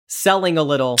Selling a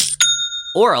little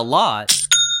or a lot,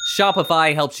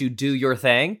 Shopify helps you do your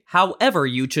thing, however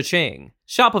you cha-ching.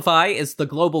 Shopify is the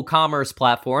global commerce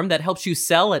platform that helps you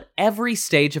sell at every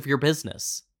stage of your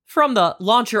business. From the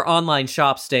launch your online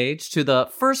shop stage to the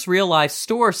first real-life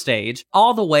store stage,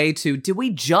 all the way to do we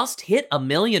just hit 1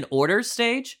 million orders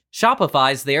stage,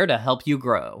 Shopify's there to help you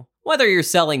grow. Whether you're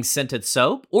selling scented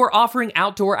soap or offering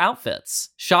outdoor outfits,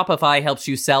 Shopify helps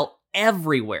you sell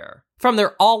everywhere. From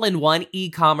their all-in-one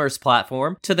e-commerce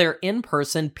platform to their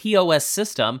in-person POS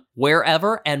system,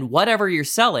 wherever and whatever you're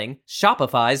selling,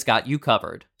 Shopify's got you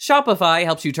covered. Shopify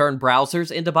helps you turn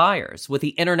browsers into buyers with the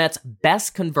internet's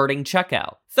best converting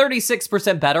checkout,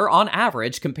 36% better on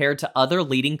average compared to other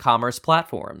leading commerce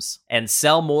platforms. And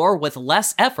sell more with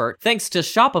less effort thanks to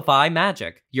Shopify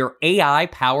Magic, your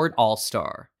AI-powered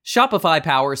all-star. Shopify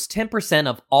powers 10%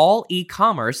 of all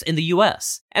e-commerce in the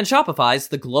US, and Shopify's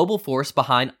the global force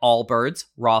behind Allbirds,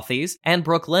 Rothy's, and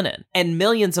Brooklinen, and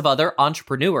millions of other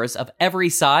entrepreneurs of every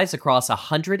size across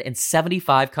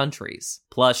 175 countries.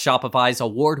 Plus, Shopify's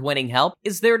award-winning help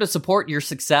is there to support your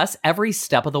success every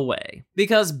step of the way.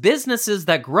 Because businesses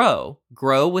that grow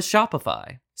with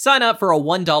Shopify. Sign up for a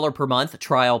 $1 per month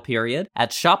trial period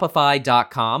at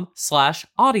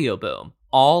shopify.com/audioboom,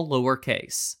 all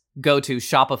lowercase. Go to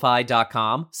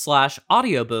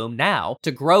shopify.com/audioboom now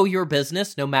to grow your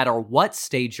business no matter what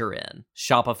stage you're in.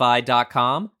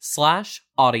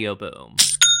 Shopify.com/audioboom.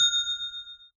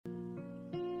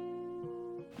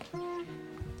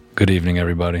 Good evening,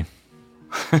 everybody.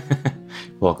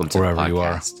 Welcome to wherever the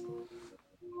podcast. You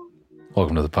are.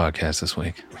 Welcome to the podcast this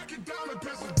week.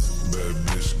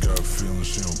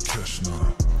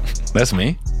 That's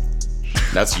me.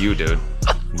 That's you, dude.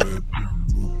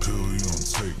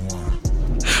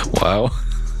 Wow.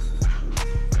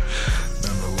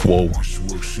 Whoa.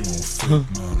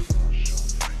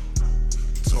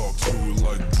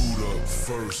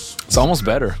 It's almost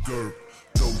better.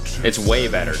 It's way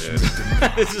better, dude.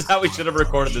 This is how we should have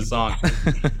recorded the song.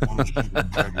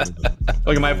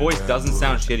 Look, my voice doesn't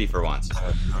sound shitty for once.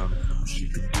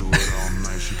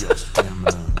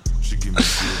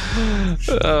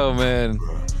 Oh, man.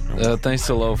 Thanks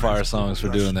to Low Fire Songs for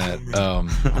doing that.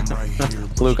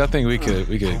 Luke, I think we could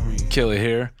kill it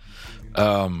here.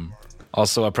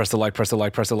 Also, I press the like, press the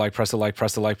like, press the like, press the like,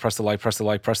 press the like, press the like, press the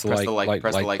like, press the like, like,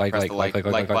 press the like, press the like,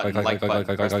 like button, like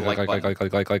button, press the like button.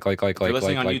 If you're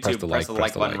listening on YouTube, press the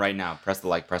like button right now. Press the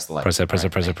like, press the like. Press it,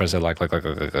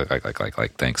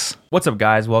 like. Thanks. What's up,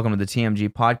 guys? Welcome to the TMG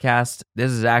podcast.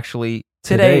 This is actually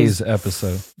today's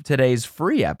episode. Today's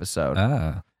free episode.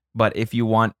 But if you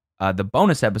want the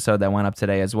bonus episode that went up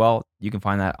today as well, you can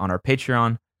find that on our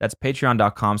Patreon. That's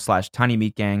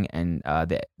patreon.com/tinymeatgang, and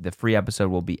the free episode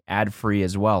will be ad-free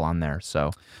as well on there.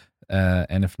 So,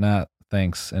 and if not,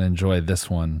 thanks, and enjoy this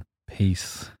one.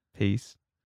 Peace.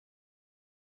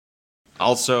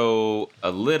 Also, a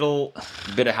little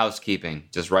bit of housekeeping,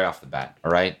 just right off the bat,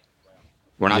 all right?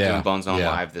 We're not doing Bone Zone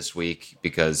Live this week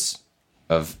because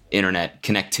of internet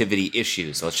connectivity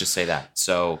issues. Let's just say that.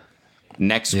 So,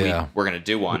 next week, we're going to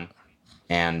do one,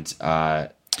 and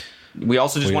we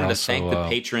also just wanted to thank the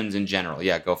patrons in general.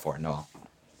 Yeah, go for it, Noel.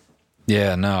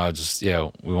 Yeah, no,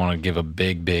 we want to give a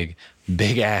big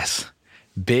gas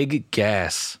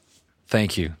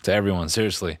thank you to everyone.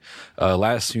 Seriously,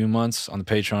 last few months on the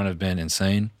Patreon have been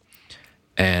insane,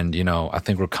 and I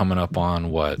think we're coming up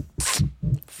on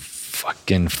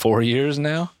fucking 4 years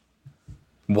now.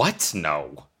 What?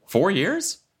 No, 4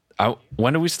 years?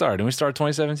 When did we start? Did we start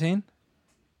 2017?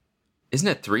 Isn't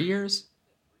it 3 years?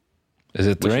 Is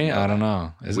it 3? I don't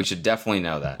know. We should definitely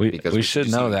know that. Because we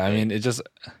should know that. I mean, it just...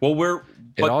 Well,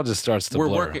 it all just starts to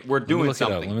blur. We're doing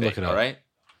something Let me look it up. All right?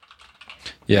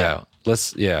 Yeah.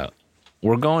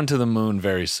 We're going to the moon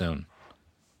very soon,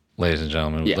 ladies and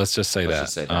gentlemen. Yeah. Let's just say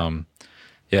that.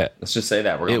 Let's just say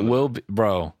that. It will be...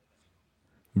 Bro,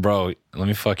 let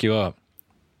me fuck you up.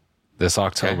 This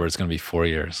October, It's going to be 4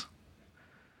 years.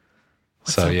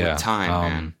 What's up with time,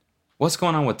 man? What's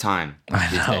going on with time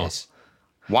these days?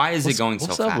 Why is it going so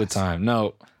fast? What's up with time?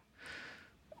 No.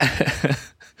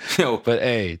 But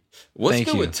hey, what's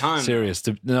good with time? Serious.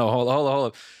 Hold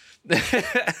up.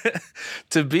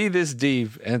 To be this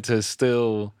deep and to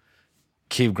still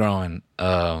keep growing,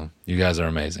 you guys are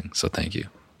amazing. So thank you.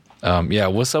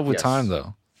 What's up with time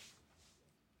though?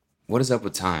 What is up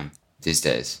with time these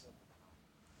days?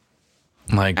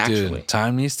 Dude,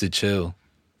 time needs to chill.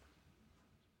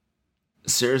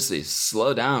 Seriously,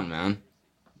 slow down, man.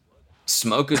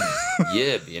 Smoke a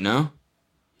yib,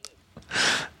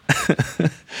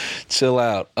 Chill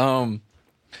out.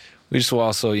 We just will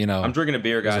also, I'm drinking a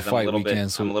beer, guys. I'm a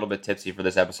little bit tipsy for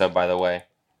this episode, by the way.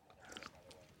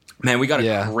 Man, we got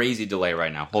a crazy delay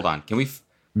right now. Hold on. Can we...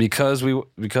 Because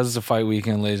it's a fight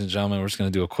weekend, ladies and gentlemen, we're just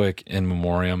going to do a quick in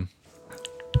memoriam.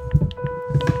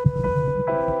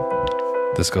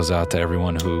 This goes out to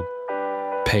everyone who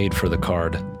paid for the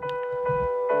card,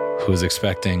 who was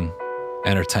expecting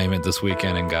entertainment this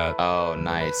weekend and got... Oh,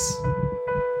 nice.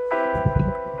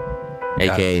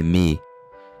 AKA me.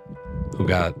 Who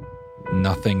got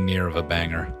nothing near of a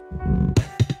banger.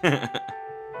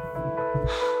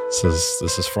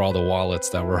 This is for all the wallets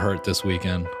that were hurt this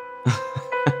weekend.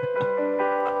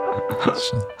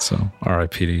 So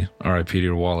R.I.P. to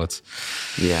your wallets.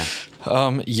 Yeah.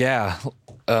 Well,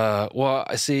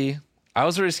 I see. I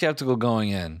was very skeptical going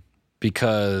in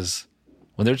because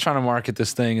when they're trying to market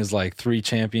this thing as like 3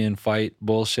 champion fight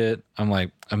bullshit, I'm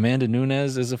like, Amanda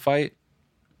Nunes is a fight?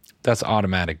 That's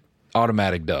automatic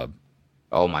dub.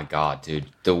 Oh my God, dude.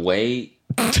 The way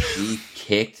she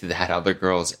kicked that other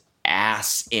girl's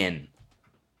ass in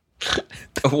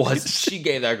was she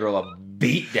gave that girl a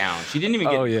beat down. She didn't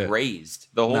even get raised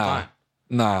the whole time.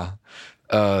 Nah.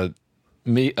 I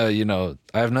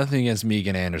have nothing against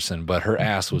Megan Anderson, but her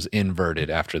ass was inverted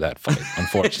after that fight,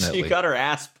 unfortunately. She got her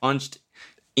ass punched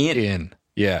in.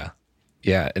 Yeah,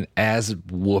 an ass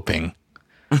whooping.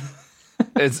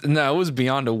 It was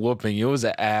beyond a whooping. It was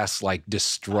an ass like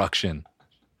destruction.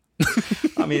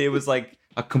 I mean, it was like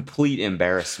a complete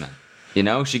embarrassment. You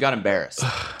know, she got embarrassed,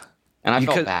 and I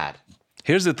felt bad.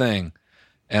 Here's the thing,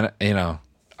 and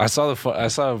I saw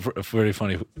a very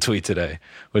funny tweet today,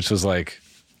 which was like,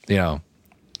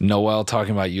 Noel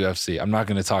talking about UFC. I'm not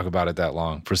going to talk about it that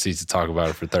long. Proceeds to talk about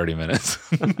it for 30 minutes.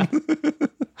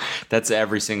 That's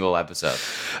every single episode.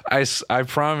 I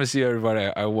promise you, everybody,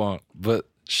 I won't. But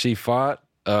she fought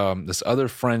this other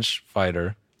French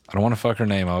fighter. I don't want to fuck her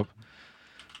name up.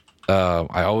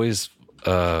 I always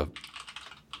hold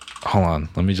on.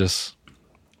 Let me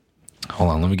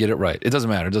get it right. It doesn't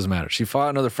matter. She fought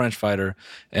another French fighter,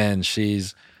 and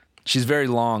she's very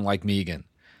long, like Megan.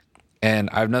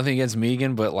 And I have nothing against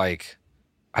Megan, but like,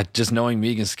 just knowing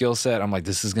Megan's skill set, I'm like,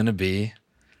 it's just gonna be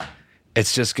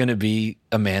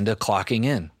Amanda clocking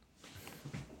in.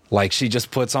 Like, she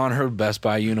just puts on her Best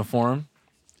Buy uniform,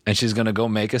 and she's gonna go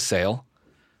make a sale,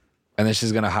 and then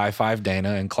she's gonna high five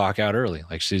Dana and clock out early.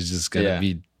 Like, she's just gonna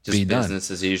be done. Business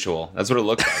as usual. That's what it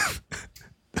looks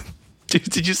like.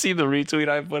 Did you see the retweet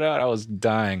I put out? I was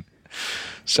dying.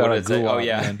 Shout out Gulak, oh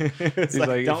yeah, man. He's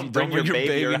like, don't bring your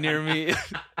baby near me.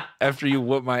 After you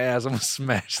whoop my ass, I'm gonna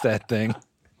smash that thing.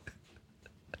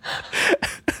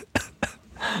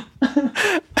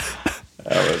 That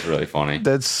was really funny.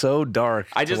 That's so dark.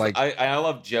 I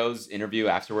love Joe's interview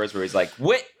afterwards where he's like,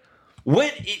 when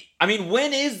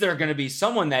is there going to be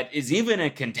someone that is even a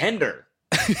contender?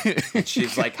 And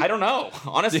she's like, I don't know.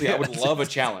 Honestly, I would love a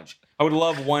challenge. I would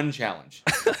love one challenge.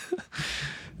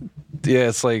 Yeah,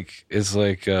 it's like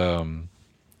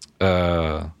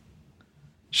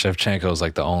Shevchenko's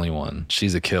like the only one.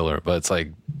 She's a killer, but it's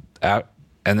like,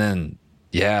 and then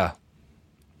I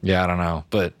don't know,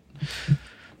 but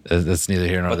that's neither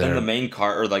here nor there. But then the main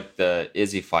card, or like the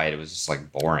Izzy fight, it was just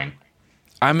like boring.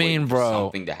 I mean, bro,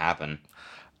 something to happen.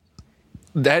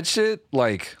 That shit,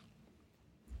 like,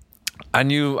 I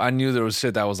knew there was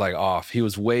shit that was like off. He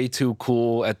was way too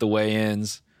cool at the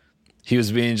weigh-ins. He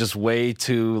was being just way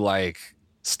too like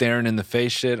staring in the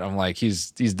face shit. I'm like,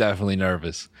 he's definitely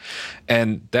nervous.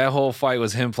 And that whole fight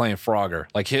was him playing Frogger.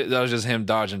 Like, that was just him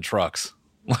dodging trucks.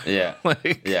 Yeah.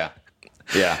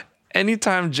 Yeah.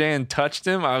 Anytime Jan touched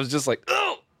him, I was just like,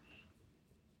 oh.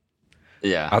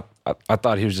 Yeah. I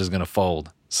thought he was just gonna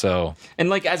fold. So,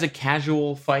 and like, as a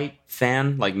casual fight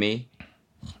fan like me,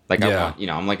 like, I want,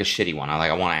 I'm like a shitty one.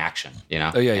 I want action,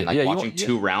 Oh, yeah, and like yeah, watching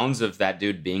 2 rounds of that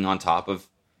dude being on top of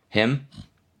him,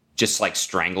 just like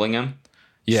strangling him,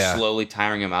 slowly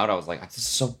tiring him out. I was like, this is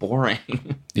so boring.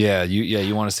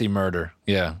 You want to see murder.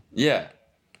 Yeah.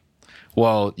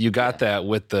 Well, you got that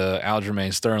with the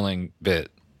Aljamain Sterling bit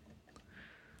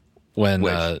when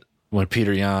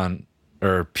Petr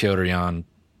Yan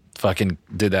fucking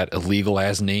did that illegal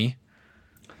ass knee.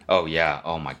 Oh yeah.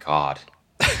 Oh my God.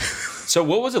 So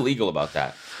what was illegal about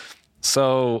that?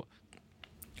 So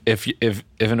if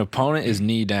an opponent is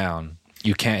knee down,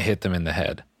 you can't hit them in the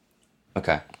head.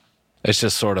 Okay. It's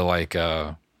just sort of like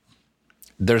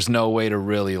there's no way to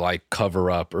really like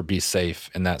cover up or be safe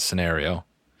in that scenario.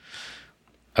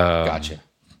 Gotcha.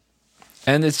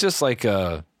 And it's just like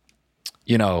there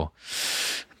have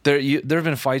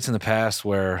been fights in the past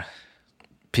where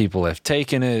people have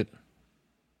taken it.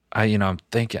 I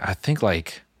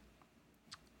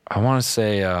want to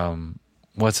say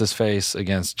what's his face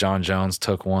against John Jones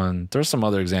took one. There's some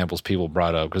other examples people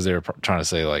brought up because they were trying to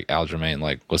say like Aljamain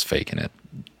like was faking it.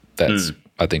 That's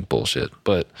I think bullshit.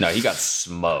 But no, he got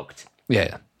smoked.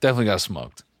 Yeah, definitely got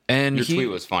smoked. And your tweet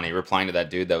was funny, replying to that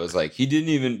dude that was like, he didn't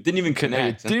even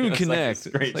connect. Didn't even connect.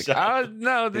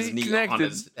 No, he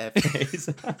connected.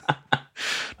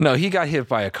 No, he got hit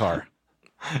by a car.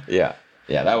 Yeah,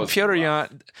 that was Petr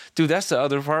Yan. Dude, that's the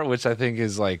other part, which I think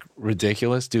is like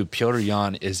ridiculous. Dude, Petr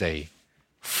Yan is a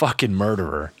fucking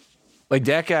murderer. Like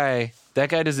that guy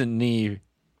doesn't need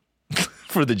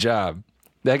for the job.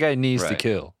 That guy needs to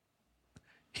kill.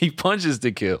 He punches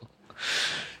to kill.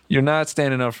 You're not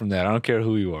standing up from that. I don't care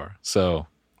who you are. So,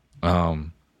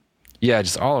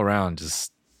 just all around,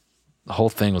 just the whole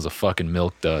thing was a fucking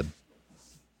milk dud.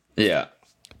 Yeah.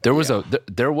 There was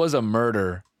a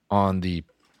murder on the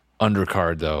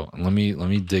undercard though. Let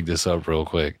me dig this up real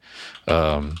quick.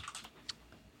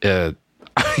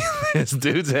 This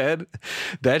dude's head,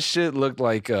 that shit looked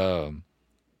like Kyle,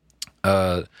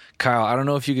 I don't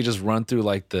know if you could just run through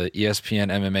like the ESPN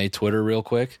MMA Twitter real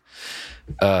quick.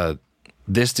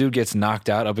 This dude gets knocked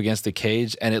out up against the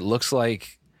cage, and it looks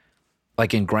like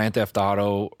in Grand Theft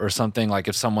Auto or something, like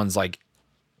if someone's like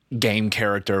game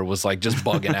character was like just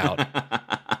bugging out.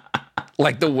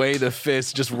 Like the way the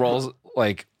fist just rolls,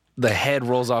 like the head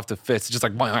rolls off the fist, just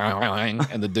like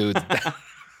and the dude's down.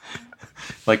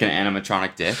 Like an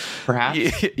animatronic dick, perhaps?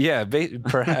 Yeah,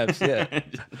 perhaps, yeah.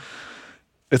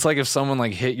 It's like if someone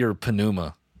like hit your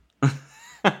pneuma.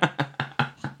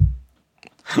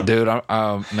 Dude,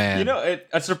 man. You know,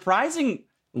 a surprising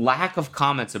lack of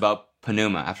comments about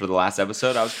pneuma after the last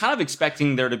episode. I was kind of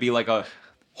expecting there to be like a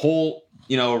whole,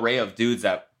 array of dudes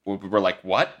that were like,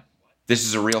 what? This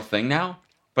is a real thing now?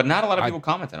 But not a lot of people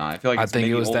commented on it. I feel like it's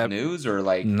maybe old news or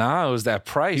like... Nah, it was that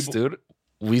price, dude.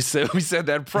 We said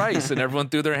that price and everyone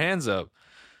threw their hands up.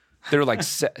 They were like,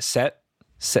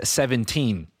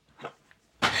 17.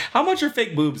 How much are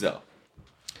fake boobs, though?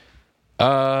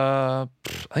 I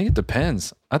think it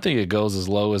depends. I think it goes as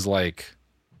low as like...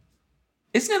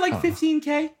 Isn't it like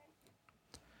 15K?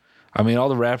 I mean, all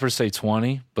the rappers say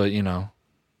 20, but So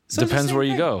depends where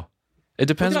you go. It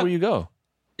depends where you go.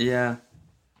 Yeah.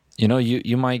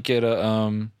 You might get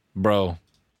a, bro.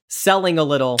 Selling a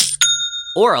little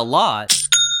or a lot,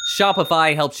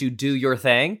 Shopify helps you do your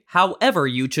thing, however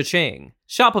you cha-ching.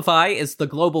 Shopify is the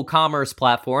global commerce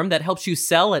platform that helps you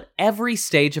sell at every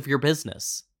stage of your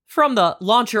business. From the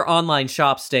launch your online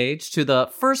shop stage to the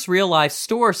first real life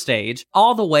store stage,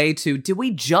 all the way to do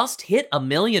we just hit 1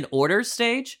 million orders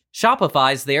stage?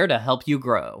 Shopify's there to help you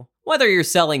grow. Whether you're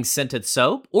selling scented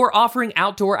soap or offering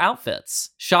outdoor outfits,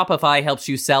 Shopify helps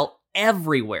you sell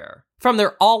everywhere. From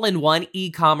their all-in-one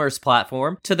e-commerce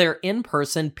platform to their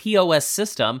in-person POS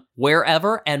system,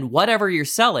 wherever and whatever you're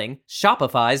selling,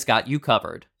 Shopify's got you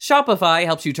covered. Shopify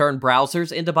helps you turn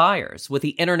browsers into buyers with the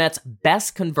internet's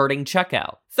best converting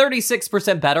checkout,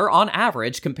 36% better on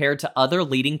average compared to other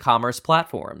leading commerce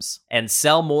platforms. And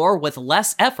sell more with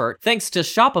less effort thanks to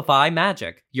Shopify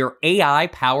Magic, your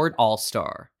AI-powered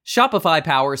all-star. Shopify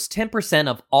powers 10%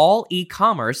 of all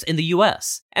e-commerce in the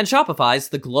US, and Shopify's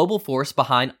the global force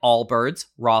behind Allbirds,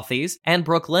 Rothy's, and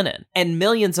Brooklinen, and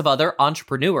millions of other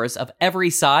entrepreneurs of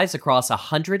every size across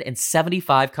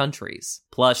 175 countries.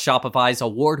 Plus, Shopify's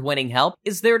award-winning help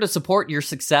is there to support your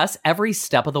success every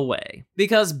step of the way.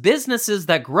 Because businesses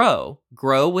that grow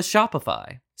with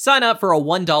Shopify. Sign up for a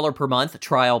 $1 per month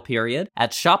trial period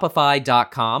at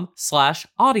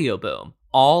shopify.com/audioboom,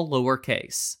 all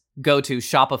lowercase. Go to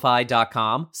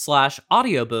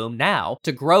shopify.com/audioboom now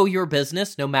to grow your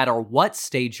business no matter what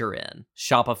stage you're in.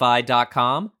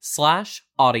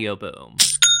 Shopify.com/audioboom.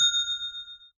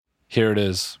 Here it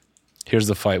is. Here's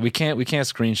the fight. We can't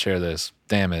screen share this.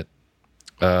 Damn it.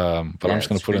 But I'm just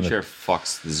gonna put it in. Screen share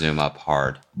fucks the Zoom up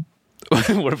hard.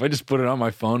 What if I just put it on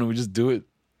my phone and we just do it?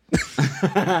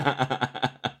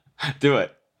 Do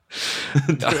it.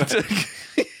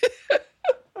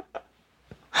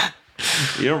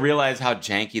 You don't realize how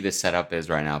janky this setup is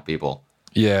right now, people.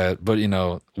 Yeah, but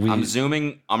I'm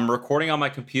zooming. I'm recording on my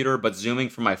computer, but zooming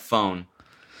from my phone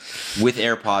with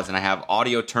AirPods, and I have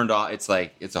audio turned off. It's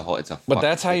a. But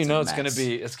that's how you know it's gonna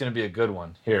be a good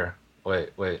one. Here,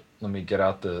 wait. Let me get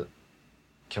out the.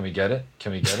 Can we get it?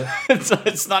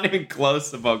 It's not even close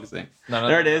to focusing. No,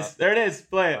 there it is. There it is.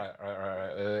 Play it. All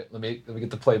right. Wait. Let me get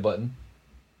the play button.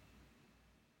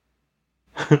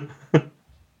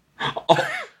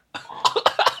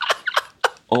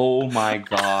 Oh my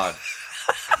god.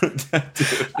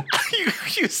 Dude.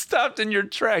 You stopped in your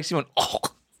tracks. You went, oh.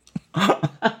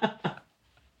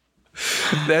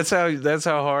 That's how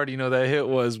hard that hit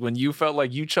was when you felt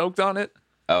like you choked on it.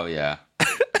 Oh yeah.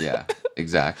 Yeah,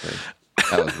 exactly.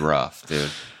 That was rough,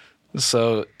 dude.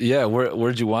 So yeah,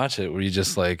 where'd you watch it? Were you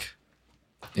just like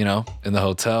in the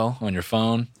hotel on your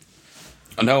phone?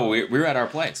 No, we were at our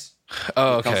place.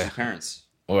 Oh, okay. Kelsey's parents.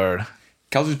 Word.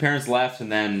 Kelsey's parents left,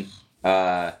 and then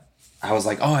I was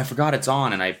like, oh, I forgot it's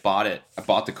on, and I bought it. I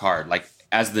bought the card like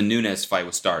as the Nunes fight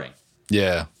was starting.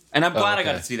 Yeah. And I'm glad I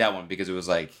got to see that one because it was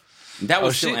like that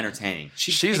was still entertaining.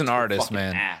 She's an artist,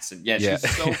 man. Ass. And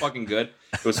she's so fucking good.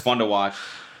 It was fun to watch.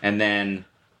 And then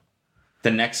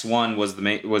the next one was the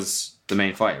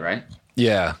main fight, right?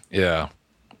 Yeah.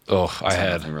 Oh,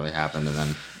 nothing really happened, and then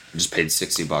I just paid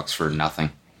 $60 for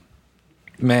nothing.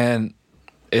 Man,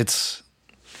 it's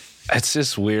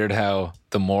just weird how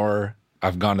the more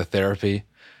I've gone to therapy,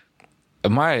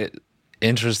 my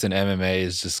interest in MMA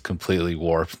is just completely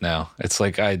warped now. It's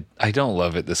like I don't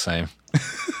love it the same.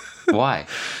 Why?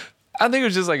 I think it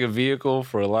was just like a vehicle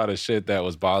for a lot of shit that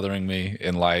was bothering me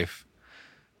in life.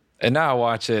 And now I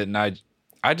watch it and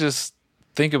I just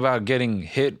think about getting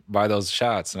hit by those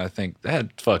shots and I think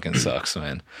that fucking sucks,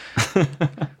 man.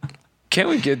 Can't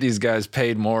we get these guys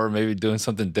paid more, maybe doing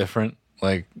something different?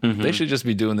 Like, they should just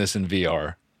be doing this in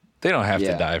VR. They don't have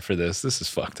to die for this. This is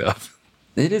fucked up.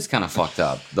 It is kind of fucked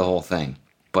up, the whole thing.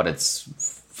 But it's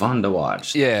fun to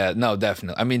watch. Yeah, no,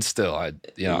 definitely. I mean, still,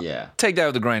 take that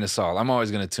with a grain of salt. I'm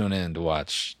always going to tune in to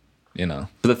watch, But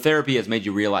the therapy has made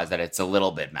you realize that it's a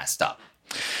little bit messed up.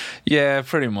 Yeah,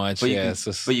 pretty much. But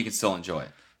you can still enjoy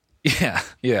it.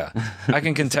 Yeah. I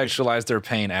can contextualize their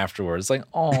pain afterwards. Like,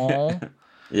 oh.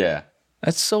 Yeah.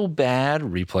 That's so bad.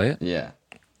 Replay it. Yeah.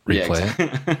 Replay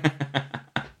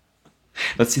it.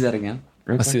 Let's see that again.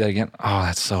 Let's see that again. Oh,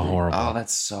 that's so horrible. Oh,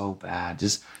 that's so bad.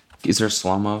 Is there a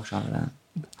slow-mo shot of that?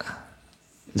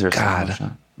 Is there a slow-mo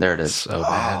shot? There it is. So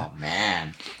bad. Oh,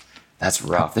 man. That's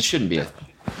rough. This shouldn't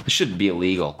be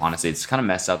illegal, honestly. It's kind of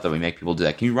messed up that we make people do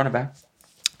that. Can you run it back?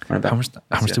 Run it back.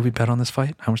 How much did we bet on this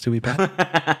fight? How much did we bet?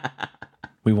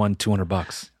 We won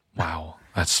 $200. Wow.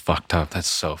 That's fucked up. That's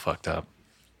so fucked up.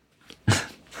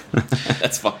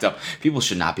 That's fucked up. People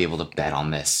should not be able to bet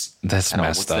on this. That's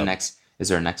messed up. Is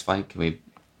there a next fight? Can we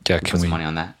put some money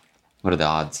on that? What are the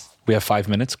odds? We have 5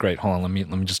 minutes. Great. Hold on. Let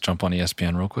me just jump on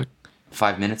ESPN real quick.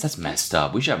 5 minutes? That's messed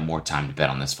up. We should have more time to bet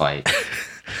on this fight.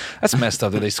 That's messed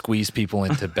up that they squeeze people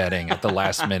into betting at the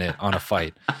last minute on a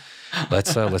fight.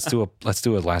 Let's do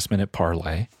a last minute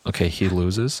parlay. Okay, he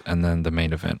loses, and then the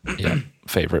main event. Yeah,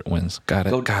 favorite wins. Got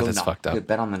it. That's fucked up.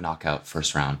 Bet on the knockout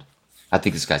first round. I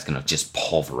think this guy's gonna just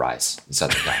pulverize this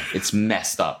other guy. It's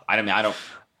messed up.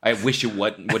 I wish it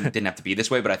didn't have to be this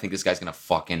way, but I think this guy's gonna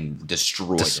fucking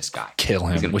destroy this guy. Kill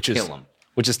him. Which is terrible.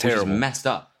 Which is messed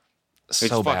up. So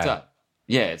it's bad. Fucked up.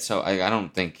 Yeah, so I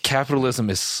don't think capitalism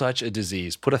is such a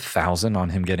disease. Put 1,000 on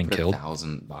him getting killed.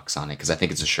 $1,000 on it because I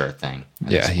think it's a sure thing.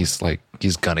 Yeah, he's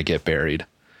gonna get buried.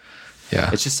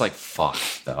 Yeah, it's just like fuck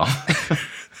though.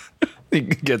 He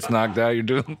gets knocked out. You're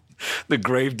doing the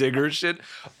grave digger shit.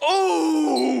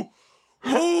 Oh,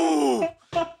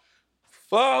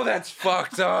 that's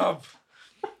fucked up.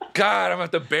 God, I'm gonna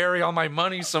have to bury all my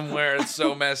money somewhere. It's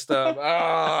so messed up.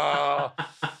 Oh.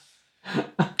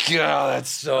 God, that's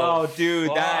so. Oh, dude,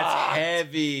 fucked. That's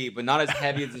heavy, but not as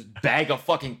heavy as this bag of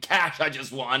fucking cash I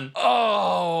just won.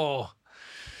 Oh,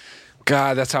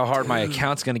 God, that's how hard my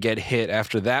account's gonna get hit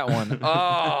after that one.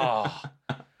 Oh,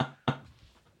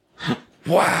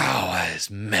 wow, that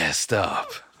is messed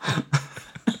up.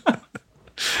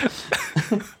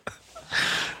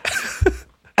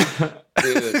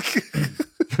 Dude.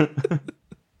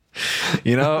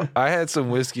 I had some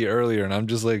whiskey earlier, and I'm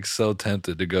just like so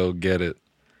tempted to go get it.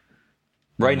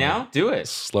 Right now? Do it.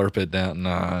 Slurp it down.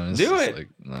 Nah. Do it. Like,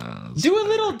 nah, do a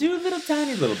little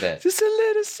tiny little bit. Just a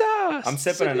little sauce. I'm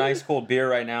sipping a nice cold beer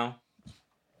right now.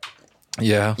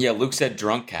 Yeah. Yeah, Luke said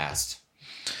drunk cast.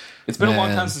 It's been a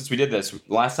long time since we did this.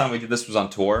 Last time we did this was on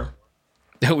tour.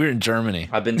 We were in Germany.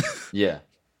 Yeah.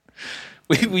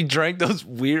 We drank those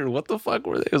weird, what the fuck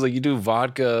were they? It was like you do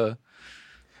vodka.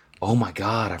 Oh my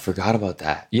God, I forgot about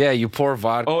that. Yeah, you pour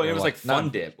vodka. Oh, it was like Fun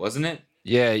Dip, wasn't it?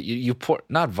 Yeah, you pour,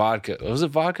 not vodka. Was it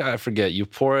vodka? I forget. You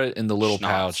pour it in the little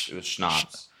pouch. It was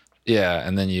schnapps. Yeah,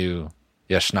 and then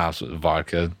schnapps with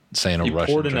vodka, saying a you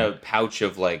Russian poured in drink. a pouch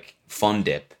of like Fun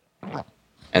Dip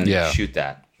and then shoot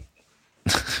that.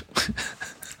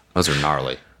 Those are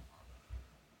gnarly.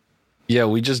 Yeah,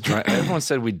 we just drank. Everyone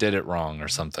said we did it wrong or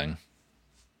something.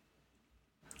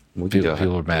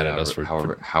 People were mad at us for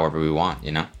however we want,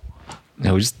 Yeah,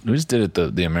 we just did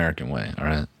it the American way. All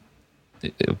right,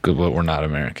 but we're not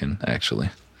American actually.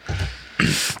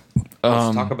 Let's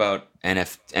talk about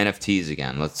NFTs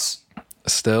again. Let's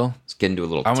get into a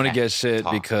little. I'm gonna get shit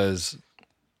because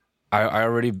I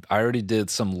already did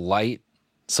some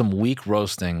weak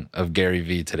roasting of Gary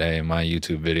Vee today in my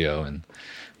YouTube video, and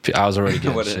I was already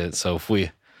getting shit. So if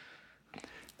we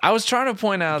I was trying to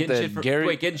point out that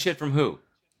Gary... getting shit from who?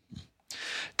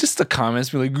 Just the comments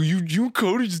be like, you and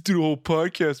Cody just did a whole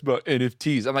podcast about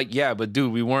NFTs. I'm like, yeah, but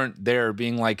dude, we weren't there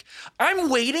being like, I'm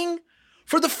waiting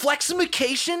for the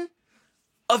flexification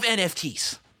of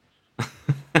NFTs.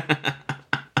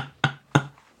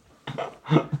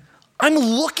 I'm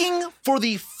looking for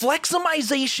the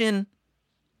fleximization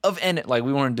of like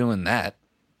we weren't doing that.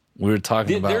 We were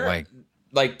talking about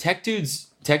like tech dude's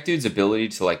ability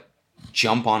to like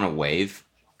jump on a wave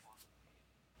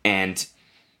and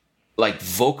like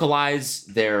vocalize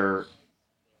their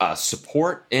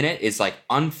support in it is like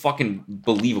unfucking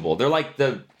believable. They're like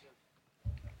the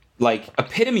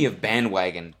epitome of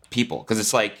bandwagon people, because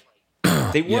it's like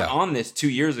they weren't on this 2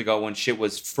 years ago when shit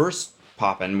was first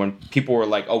popping, when people were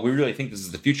like, oh, we really think this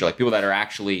is the future, like people that are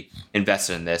actually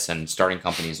invested in this and starting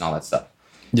companies and all that stuff.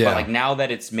 Yeah. But like now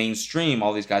that it's mainstream,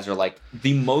 all these guys are like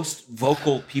the most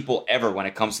vocal people ever when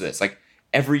it comes to this. Like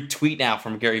every tweet now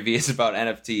from Gary Vee is about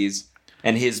NFTs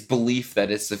and his belief that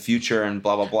it's the future and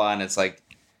blah blah blah. And it's like,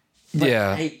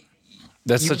 yeah, hey,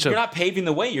 you're not paving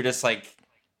the way. You're just like,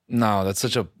 no, that's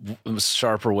such a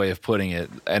sharper way of putting it.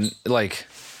 And like,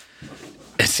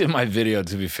 it's in my video,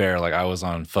 to be fair. Like I was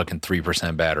on fucking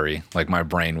 3% battery. Like my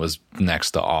brain was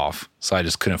next to off. So I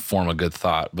just couldn't form a good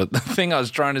thought. But the thing I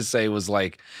was trying to say was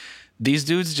like, these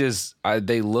dudes just,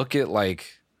 they look at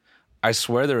like, I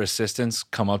swear their assistants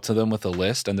come up to them with a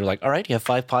list and they're like, all right, you have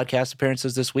 5 podcast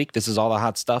appearances this week. This is all the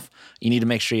hot stuff. You need to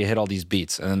make sure you hit all these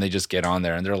beats. And then they just get on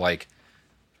there and they're like,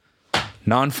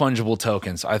 non-fungible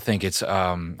tokens. I think it's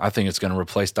going to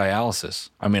replace dialysis.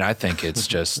 I mean, I think it's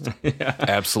just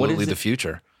absolutely the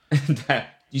future.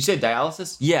 You said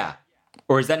dialysis? Yeah.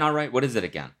 Or is that not right? What is it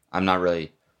again? I'm not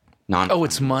really Oh,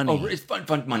 it's money. Oh, it's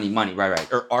fun money.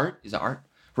 Right. Or art? Is that art?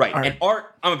 Right. Art. And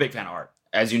art, I'm a big fan of art,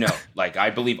 as you know. Like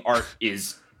I believe art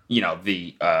is,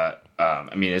 the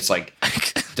I mean, it's like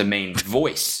the main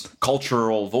voice,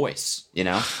 cultural voice, And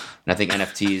I think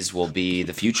NFTs will be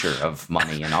the future of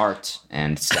money and art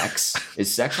and sex.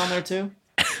 Is sex on there too?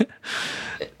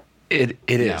 It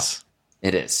is.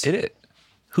 It is. It is.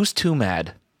 Who's too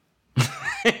mad?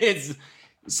 It's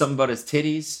something about his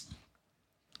titties.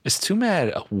 Is too mad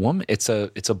a woman? It's a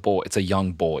boy. It's a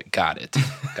young boy. Got it.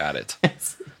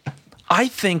 I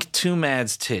think Too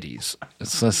Mad's titties.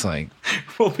 It's just like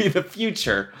will be the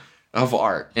future of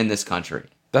art in this country.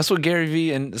 That's what Gary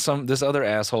Vee and this other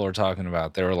asshole are talking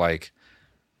about. They were like,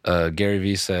 Gary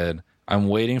Vee said, "I'm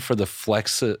waiting for the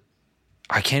flex."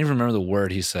 I can't even remember the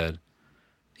word he said.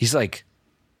 He's like,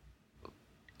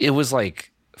 it was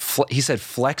like he said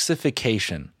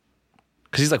flexification,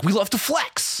 because he's like, we love to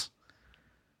flex.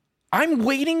 I'm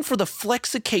waiting for the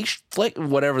flexification,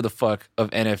 whatever the fuck, of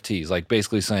NFTs. Like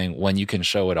basically saying when you can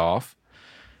show it off.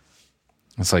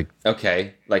 It's like,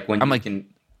 okay, like when you can.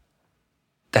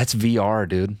 That's VR,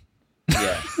 dude.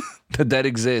 Yeah. that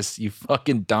exists, you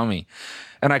fucking dummy.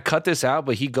 And I cut this out,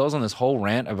 but he goes on this whole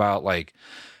rant about like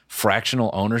fractional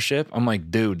ownership. I'm like,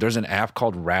 dude, there's an app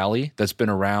called Rally that's been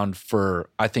around for,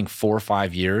 I think, 4 or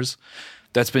 5 years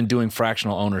that's been doing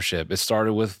fractional ownership. It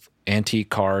started with antique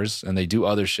cars and they do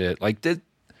other shit. Like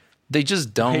they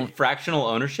just don't. Fractional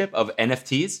ownership of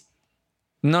NFTs?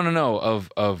 No,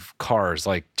 of cars,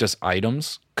 like just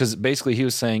items. Because basically he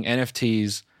was saying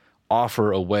NFTs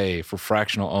offer a way for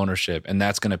fractional ownership, and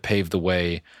that's going to pave the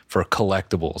way for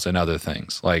collectibles and other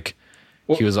things. Like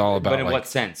he was all about. But in what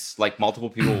sense? Like multiple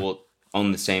people will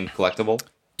own the same collectible?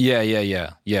 Yeah.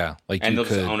 Like and they'll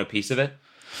just own a piece of it.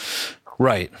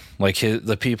 Right. Like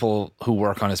the people who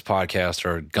work on his podcast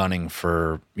are gunning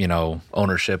for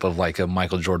ownership of like a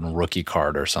Michael Jordan rookie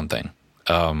card or something.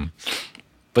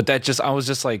 But I was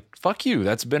just like, fuck you.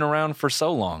 That's been around for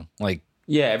so long. Like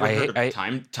yeah, ever heard of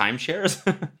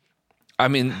timeshares? I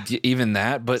mean, even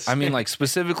that, but I mean, like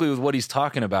specifically with what he's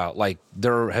talking about, like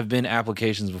there have been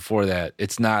applications before that.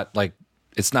 It's not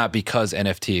because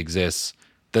NFT exists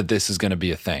that this is going to be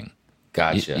a thing.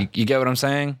 Gotcha. You get what I'm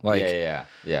saying? Like,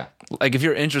 yeah. Like if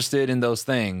you're interested in those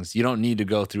things, you don't need to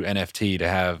go through NFT to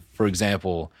have, for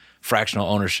example, fractional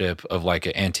ownership of like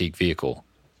an antique vehicle.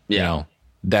 Yeah.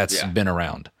 That's been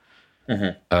around.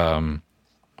 Mm-hmm.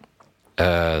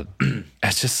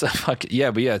 It's just but yeah,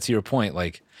 to your point,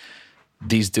 like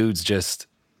these dudes just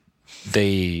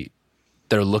they're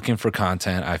looking for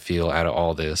content, I feel, out of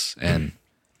all this, and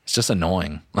it's just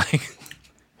annoying. Like,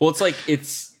 well, it's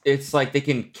like they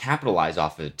can capitalize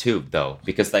off of it too, though,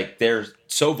 because like they're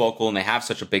so vocal and they have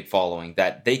such a big following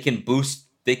that they can boost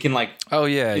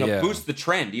boost the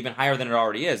trend even higher than it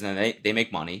already is, and they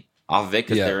make money off of it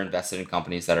because they're invested in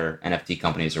companies that are NFT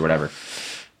companies or whatever.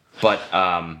 But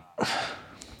and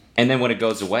then when it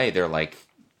goes away, they're like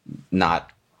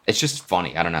not it's just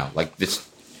funny. I don't know. Like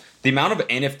the amount of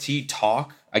NFT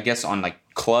talk, I guess, on like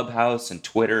Clubhouse and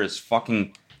Twitter is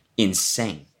fucking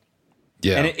insane.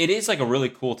 Yeah. And it is like a really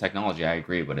cool technology. I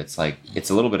agree, but it's like, it's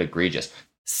a little bit egregious.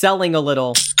 Selling a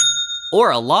little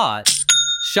or a lot,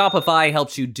 Shopify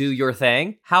helps you do your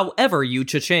thing, however you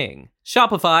cha-ching.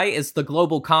 Shopify is the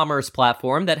global commerce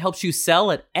platform that helps you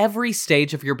sell at every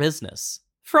stage of your business.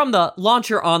 From the launch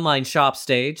your online shop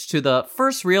stage to the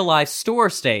first real life store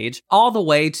stage, all the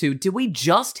way to did we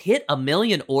just hit 1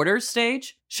 million orders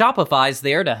stage? Shopify's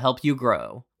there to help you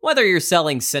grow. Whether you're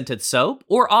selling scented soap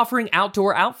or offering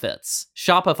outdoor outfits,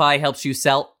 Shopify helps you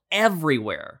sell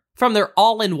everywhere. From their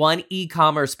all-in-one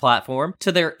e-commerce platform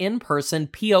to their in-person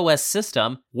POS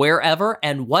system, wherever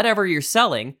and whatever you're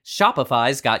selling,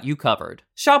 Shopify's got you covered.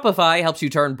 Shopify helps you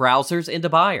turn browsers into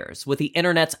buyers with the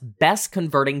internet's best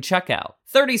converting checkout,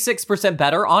 36%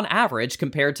 better on average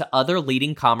compared to other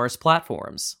leading commerce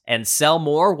platforms. And sell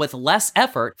more with less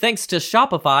effort thanks to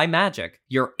Shopify Magic,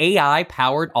 your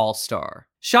AI-powered all-star.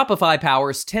 Shopify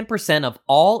powers 10% of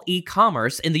all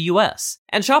e-commerce in the US,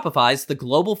 and Shopify's the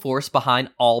global force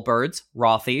behind Allbirds,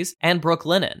 Rothy's, and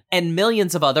Brooklinen, and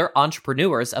millions of other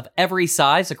entrepreneurs of every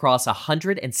size across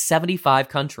 175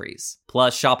 countries.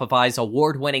 Plus, Shopify's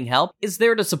award-winning help is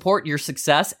there to support your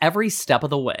success every step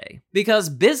of the way. Because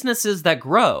businesses that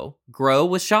grow, grow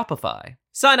with Shopify.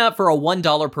 Sign up for a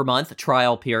 $1 per month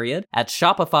trial period at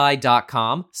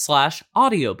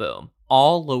shopify.com/audioboom,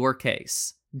 all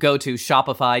lowercase. Go to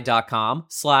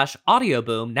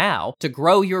shopify.com/audioboom now to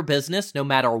grow your business no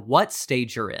matter what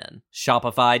stage you're in.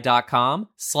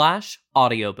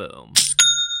 Shopify.com/audioboom.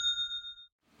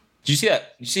 Did you see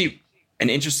that? You see an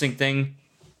interesting thing?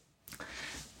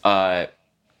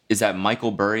 Is that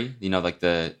Michael Burry? You know, like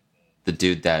the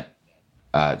dude that,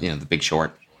 The Big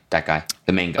Short, that guy,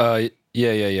 the main guy.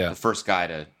 Yeah. The first guy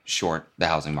to short the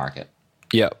housing market.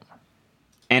 Yep.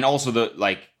 And also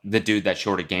the dude that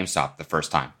shorted GameStop the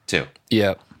first time too.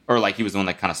 Yeah. Or like he was the one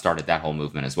that kind of started that whole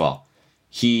movement as well.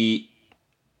 He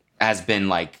has been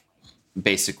like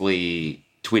basically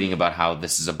tweeting about how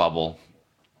this is a bubble.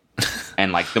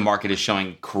 And like the market is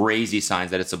showing crazy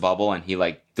signs that it's a bubble, and he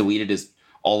like deleted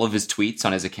all of his tweets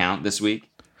on his account this week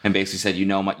and basically said, you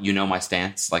know my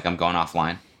stance, like I'm going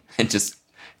offline, and just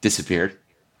disappeared.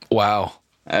 Wow.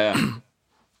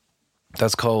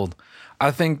 That's cold.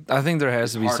 I think there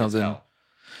has to be something.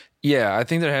 Yeah, I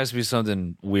think there has to be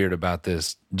something weird about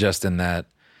this, just in that.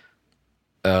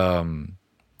 There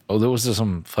was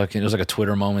like a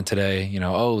Twitter moment today. You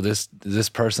know, this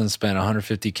person spent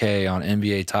 $150K on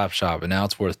NBA Top Shop and now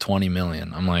it's worth $20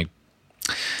 million. I'm like,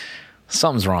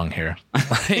 something's wrong here.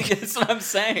 Like, that's what I'm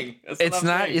saying. It's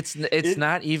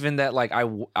not even that. Like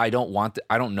I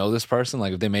don't know this person.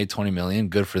 Like if they made $20 million,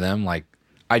 good for them. Like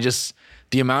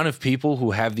the amount of people who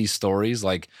have these stories,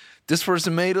 like this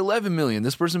person made 11 million,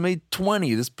 this person made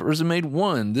 20, this person made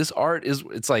 1. This art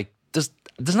it's like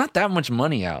there's not that much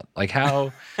money out. Like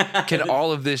how can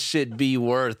all of this shit be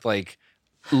worth like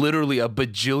literally $1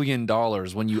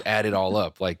 bajillion when you add it all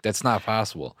up? Like that's not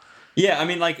possible. Yeah, I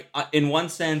mean, like in one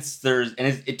sense,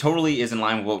 it totally is in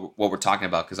line with what we're talking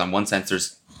about. Because on one sense,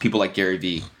 there's people like Gary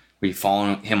Vee, where you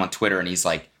follow him on Twitter, and he's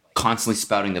like constantly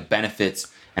spouting the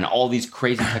benefits and all these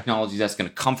crazy technologies that's going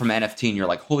to come from NFT, and you're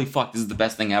like, holy fuck, this is the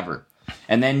best thing ever.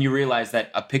 And then you realize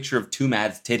that a picture of two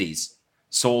Mads titties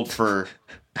sold for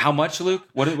how much, Luke?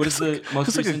 What is the most?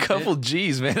 It's like a couple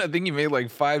G's, man. I think he made like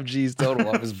 5 G's total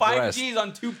off his breast. 5 G's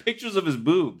on 2 pictures of his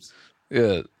boobs.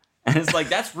 Yeah. And it's like,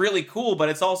 that's really cool, but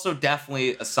it's also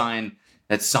definitely a sign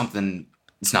that something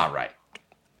is not right.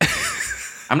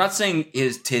 I'm not saying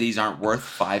his titties aren't worth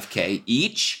 $5K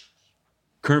each.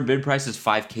 Current bid price is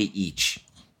 $5K each.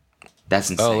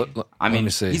 That's insane. I mean,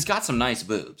 he's got some nice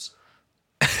boobs.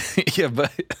 Yeah,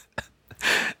 but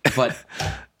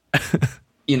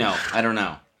I don't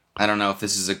know. I don't know if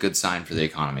this is a good sign for the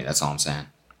economy. That's all I'm saying.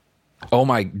 Oh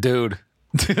my dude,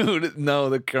 no,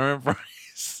 the current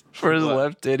price for his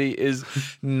left titty is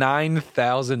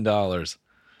 $9,000.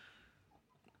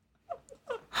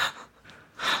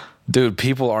 Dude,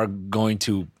 people are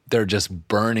they're just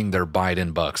burning their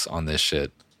Biden bucks on this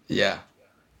shit. Yeah.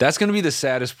 That's going to be the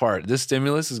saddest part. This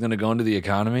stimulus is going to go into the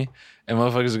economy, and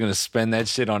motherfuckers are going to spend that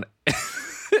shit on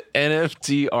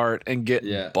NFT art and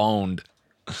get boned.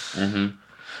 Mm-hmm.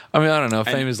 I mean, I don't know.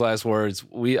 Famous last words.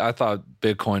 I thought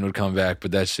Bitcoin would come back, but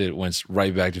that shit went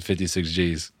right back to 56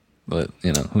 G's. But,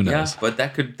 who knows? Yeah, but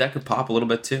that could pop a little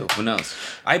bit too. Who knows?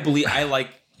 I like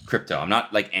crypto. I'm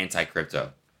not like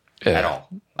anti-crypto at all.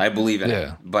 I believe in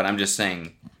it. But I'm just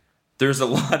saying there's a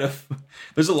lot of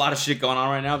shit going on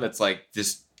right now that's like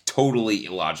just totally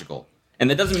illogical. And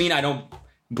that doesn't mean I don't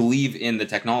believe in the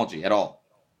technology at all.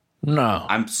 No,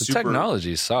 I'm the super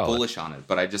technology is solid. bullish on it,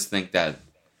 but I just think that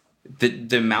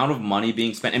the amount of money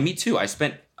being spent, and me too. I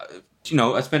spent,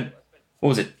 what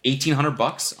was it,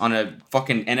 $1,800 on a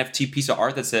fucking NFT piece of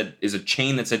art that is a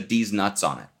chain that said D's nuts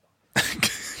on it,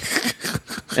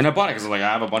 and I bought it because I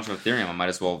have a bunch of Ethereum. I might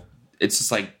as well. It's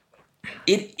just like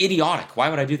idiotic. Why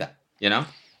would I do that?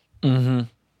 Mm-hmm.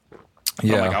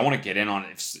 Yeah, I want to get in on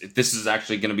it. If this is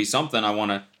actually going to be something, I want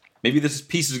to. Maybe this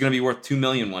piece is going to be worth $2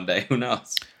 million one day. Who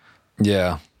knows?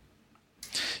 Yeah.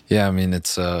 I mean,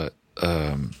 it's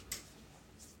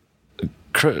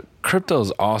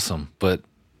crypto's awesome, but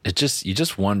you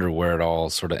just wonder where it all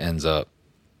sort of ends up,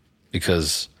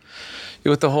 because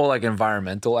with the whole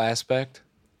environmental aspect,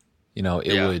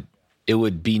 it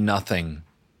would be nothing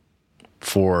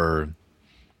for.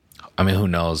 I mean, who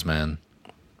knows, man?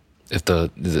 If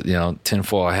the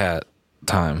tinfoil hat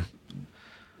time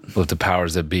with the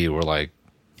powers that be were like,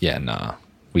 yeah, nah,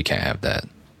 we can't have that.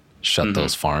 Shut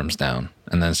those farms down.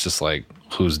 And then it's just like,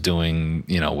 who's doing,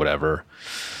 whatever.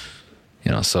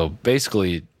 So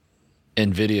basically,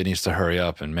 NVIDIA needs to hurry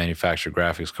up and manufacture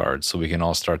graphics cards so we can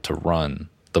all start to run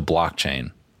the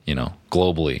blockchain,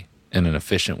 globally in an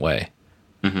efficient way.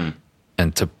 Mm-hmm.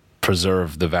 And to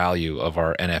preserve the value of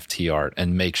our NFT art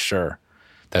and make sure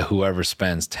that whoever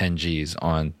spends 10 G's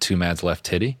on Two Mad's Left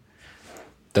Titty,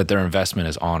 that their investment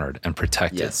is honored and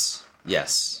protected.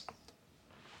 Yes.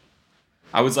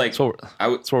 I was like, so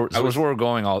where we're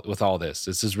going with all this.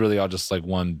 This is really all just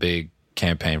one big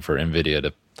campaign for NVIDIA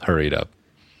to hurry it up,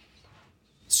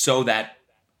 so that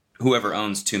whoever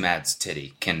owns Two Mad's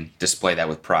Titty can display that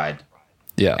with pride.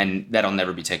 Yeah, and that'll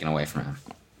never be taken away from him.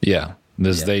 Yeah,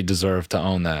 they deserve to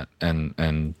own that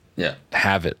and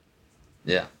have it.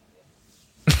 Yeah.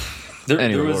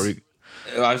 Anyway,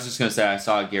 I was just going to say, I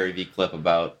saw a Gary Vee clip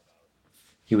about,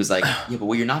 he was like, yeah, but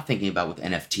what you're not thinking about with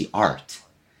NFT art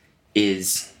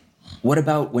is, what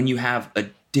about when you have a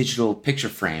digital picture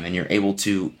frame and you're able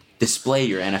to display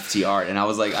your NFT art? And I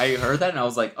was like, I heard that and I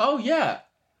was like, oh yeah,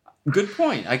 good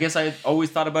point. I guess I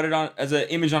always thought about it as an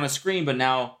image on a screen, but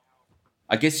now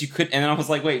I guess you could. And then I was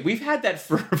like, wait, we've had that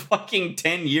for fucking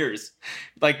 10 years.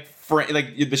 The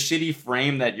shitty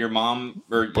frame that your mom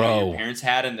or your parents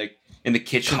had in the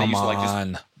kitchen. Come that used on.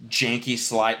 To just janky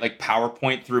slide,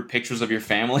 PowerPoint through pictures of your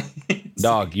family.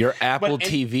 Dog, your Apple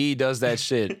TV does that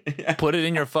shit. Yeah. Put it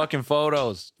in your fucking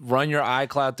photos. Run your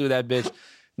iCloud through that bitch.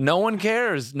 No one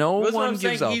cares. No one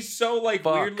gives up. He's so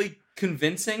weirdly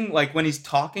convincing, when he's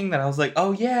talking, that I was like,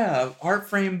 oh yeah, art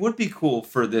frame would be cool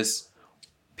for this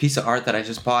piece of art that I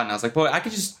just bought. And I was like, boy, I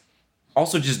could just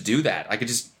do that. I could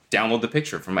just download the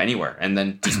picture from anywhere and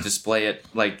then just display it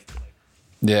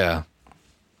Yeah.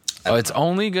 It's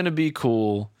only going to be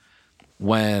cool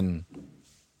when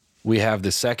we have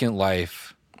the Second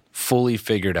Life fully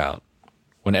figured out.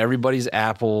 When everybody's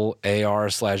Apple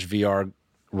AR/VR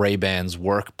Ray-Bans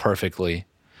work perfectly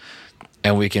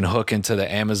and we can hook into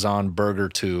the Amazon burger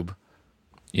tube.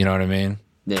 You know what I mean?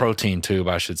 Yeah. Protein tube,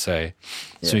 I should say.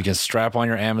 Yeah. So you can strap on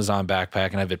your Amazon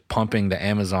backpack and have it pumping the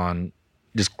Amazon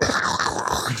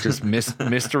just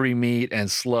mystery meat and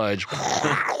sludge.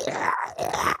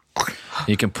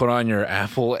 You can put on your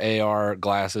Apple AR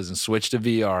glasses and switch to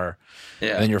VR.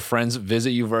 Yeah. And then your friends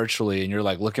visit you virtually and you're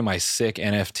like, look at my sick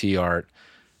NFT art.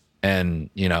 And,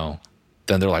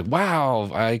 then they're like, wow,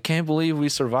 I can't believe we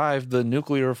survived the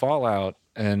nuclear fallout.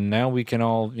 And now we can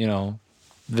all,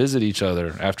 visit each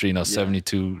other after,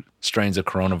 72 strains of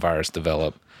coronavirus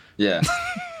develop. Yeah.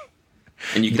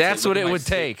 And that's what it would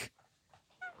take.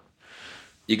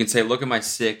 You can say, look at my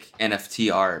sick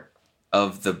NFT art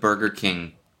of the Burger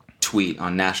King tweet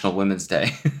on National Women's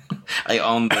Day. I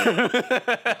own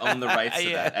the rights to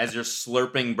that. As you're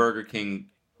slurping Burger King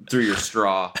through your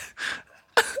straw,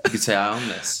 you can say, I own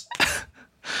this.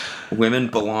 Women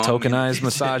belong. Tokenized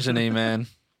misogyny, man.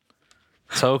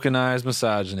 Tokenized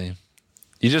misogyny.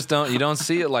 You don't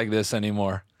see it like this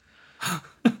anymore.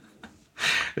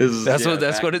 That's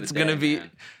what it's going to be.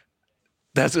 Man.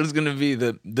 That's what it's going to be,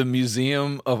 the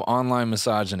Museum of Online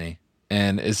Misogyny.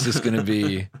 And it's just going to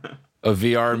be a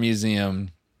VR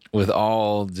museum with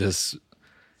all just,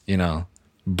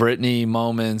 Britney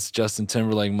moments, Justin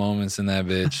Timberlake moments in that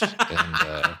bitch.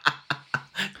 And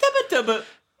Tubba.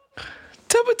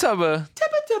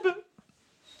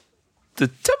 The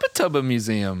Tubba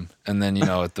Museum. And then,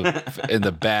 in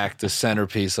the back, the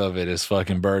centerpiece of it is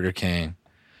fucking Burger King,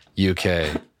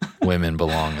 UK. Women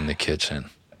belong in the kitchen.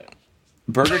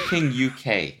 Burger King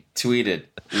UK tweeted,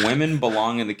 women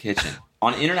belong in the kitchen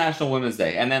on International Women's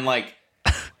Day. And then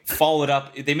followed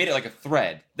up. They made it like a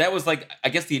thread. That was like, I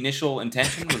guess the initial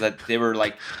intention was that they were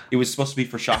like, it was supposed to be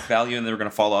for shock value, and they were going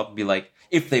to follow up and be like,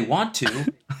 if they want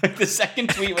to. The second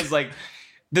tweet was like,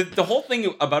 the whole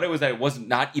thing about it was that it was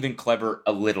not even clever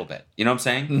a little bit. You know what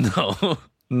I'm saying?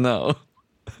 No.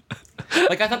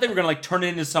 Like, I thought they were going to like turn it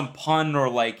into some pun or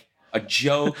like a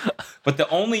joke, but the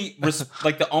only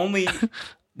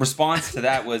response to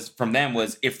that was from them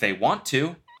was, if they want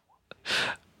to.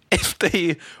 If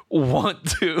they want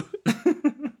to.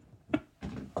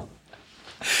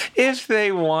 If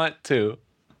they want to.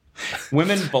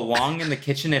 Women belong in the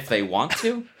kitchen if they want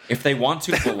to? If they want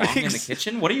to belong in the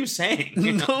kitchen? What are you saying?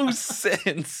 No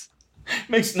sense.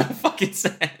 Makes no fucking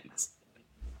sense.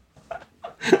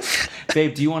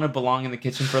 Babe, do you want to belong in the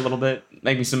kitchen for a little bit?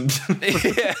 Make me some...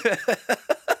 Yeah.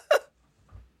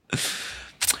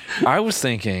 I was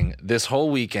thinking this whole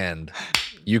weekend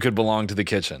you could belong to the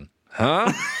kitchen.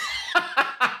 Huh?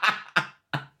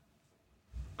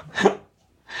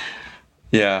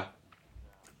 Yeah.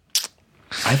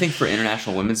 I think for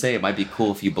International Women's Day, it might be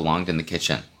cool if you belonged in the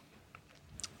kitchen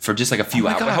for just like a few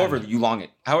hours, however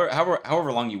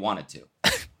long you wanted to.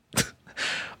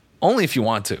 Only if you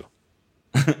want to.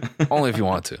 Only if you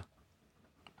want to.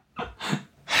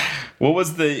 What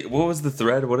was the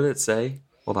thread? What did it say?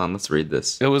 Hold on, let's read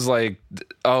this. It was like,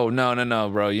 oh, no,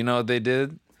 bro. You know what they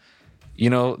did? You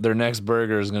know, their next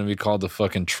burger is going to be called the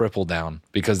fucking Triple Down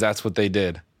because that's what they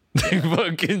did. They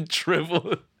fucking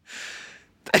triple.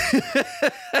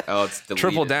 Oh, it's deleted,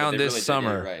 Triple Down this really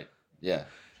summer. Right. Yeah.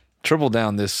 Triple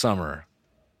Down this summer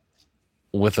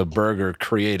with a burger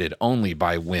created only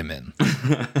by women.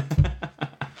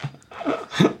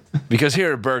 Because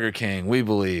here at Burger King, we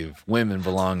believe women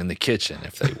belong in the kitchen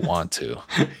if they want to.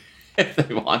 If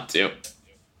they want to.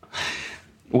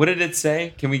 What did it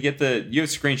say? Can we get you have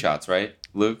screenshots, right,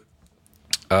 Luke?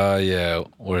 Yeah.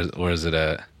 Where's it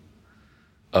at?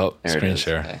 Oh, there screen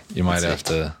share. Okay. You might have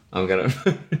to. I'm gonna.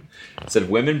 It said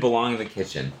women belong in the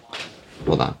kitchen.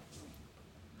 Hold on.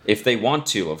 If they want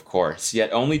to, of course.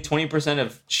 Yet only 20%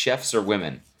 of chefs are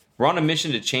women. We're on a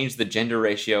mission to change the gender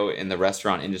ratio in the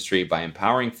restaurant industry by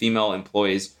empowering female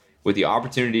employees with the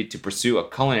opportunity to pursue a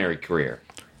culinary career.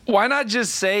 Why not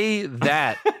just say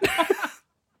that?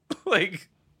 Like,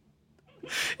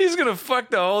 he's gonna fuck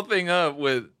the whole thing up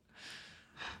with.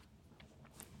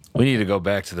 We need to go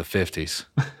back to the 50s.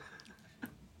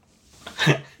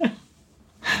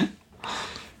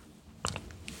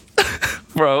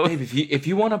 Bro. Babe, if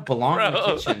you want to belong in the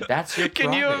kitchen, that's your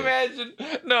prerogative. Can you imagine?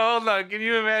 No, hold on. Can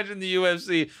you imagine the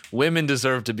UFC? Women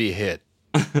deserve to be hit.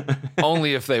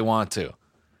 Only if they want to.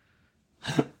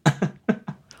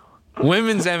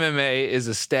 Women's MMA is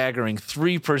a staggering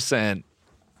 3%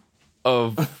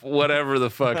 of whatever the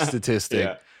fuck statistic.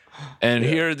 Yeah. And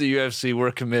here at the UFC,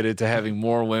 we're committed to having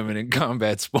more women in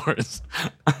combat sports.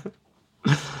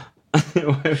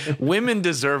 Women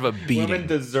deserve a beating. Women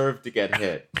deserve to get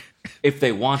hit. If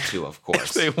they want to, of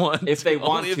course. If they want to. If they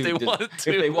want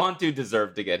to,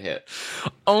 deserve to get hit.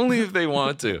 Only if they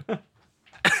want to.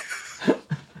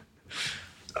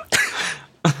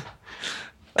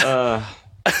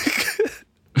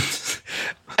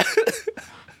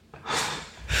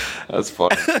 That's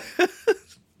funny.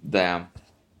 Damn.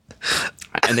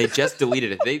 And they just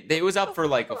deleted it. It was up for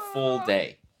like a full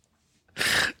day.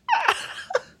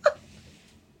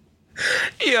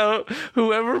 Yo,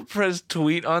 whoever pressed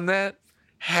tweet on that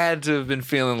had to have been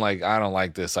feeling like, I don't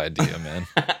like this idea, man.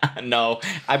 No,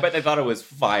 I bet they thought it was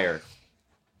fire.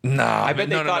 No, I bet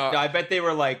they thought. No. I bet they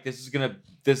were like, this is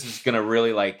gonna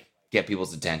really like get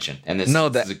people's attention, and this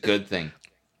is a good thing.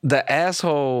 The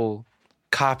asshole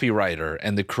copywriter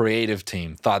and the creative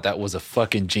team thought that was a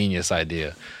fucking genius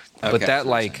idea,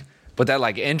 okay, but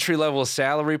that entry level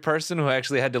salary person who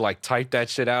actually had to like type that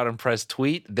shit out and press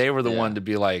tweet, they were the one to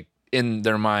be like in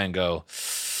their mind go,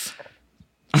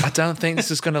 I don't think this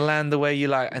is gonna land the way you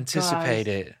like anticipate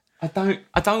it. I can't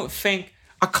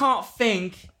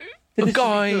think that this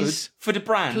guys, is good for the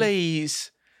brand.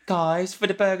 Please, guys, for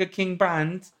the Burger King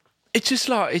brand. It just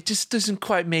doesn't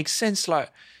quite make sense.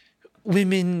 Like,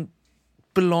 women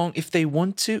belong if they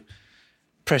want to.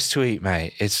 Press tweet,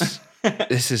 mate. This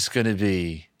is going to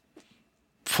be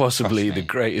possibly the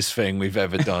greatest thing we've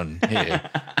ever done here.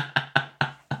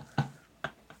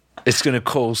 It's going to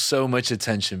call so much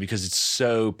attention because it's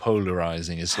so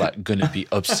polarizing. It's like going to be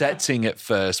upsetting at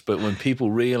first, but when people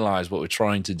realize what we're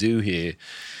trying to do here.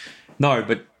 No,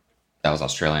 but that was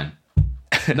Australian.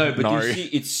 No, but you see,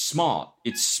 it's smart.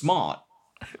 It's smart.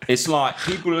 It's like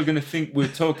people are going to think we're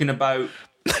talking about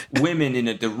women in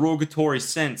a derogatory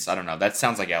sense. I don't know. That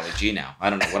sounds like Ali G now.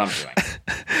 I don't know what I'm doing.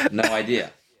 No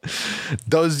idea.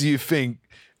 Does you think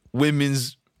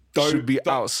women's should be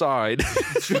outside.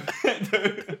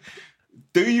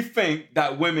 Do you think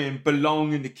that women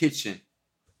belong in the kitchen?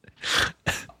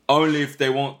 Only if they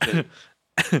want to.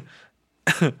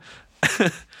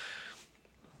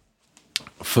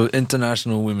 For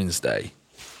International Women's Day,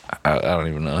 I don't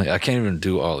even know. I can't even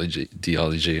do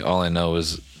DLG. All I know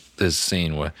is this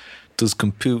scene where does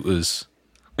computers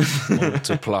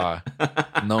multiply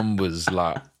numbers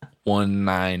like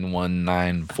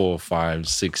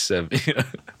 19194567?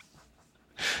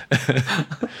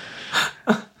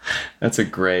 That's a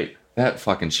great. That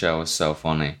fucking show is so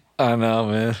funny. I know,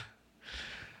 man.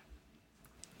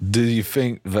 Do you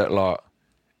think that like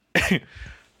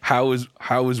how is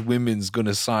women's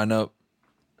gonna sign up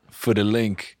for the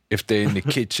link if they're in the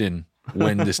kitchen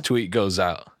when this tweet goes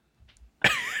out?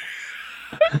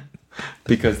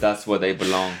 Because that's where they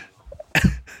belong.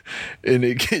 In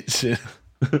the kitchen.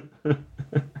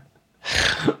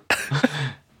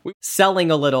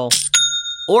 Selling a little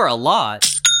or a lot,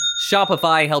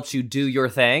 Shopify helps you do your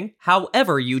thing,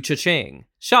 however you cha-ching.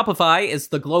 Shopify is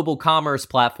the global commerce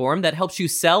platform that helps you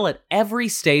sell at every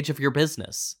stage of your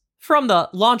business. From the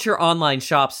launch your online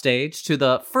shop stage to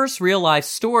the first real life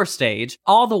store stage,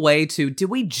 all the way to did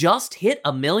we just hit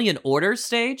 1 million orders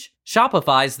stage?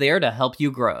 Shopify's there to help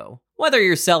you grow. Whether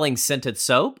you're selling scented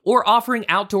soap or offering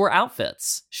outdoor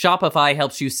outfits, Shopify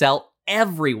helps you sell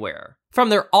everywhere. From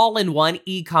their all-in-one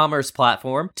e-commerce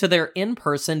platform to their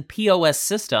in-person POS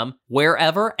system,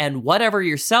 wherever and whatever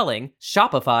you're selling,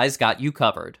 Shopify's got you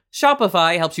covered.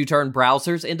 Shopify helps you turn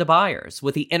browsers into buyers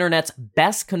with the internet's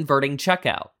best converting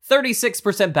checkout,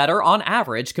 36% better on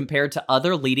average compared to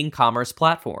other leading commerce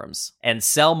platforms. And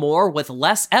sell more with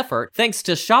less effort thanks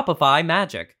to Shopify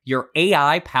Magic, your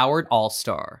AI-powered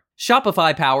all-star.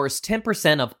 Shopify powers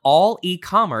 10% of all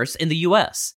e-commerce in the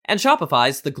US, and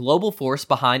Shopify's the global force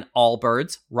behind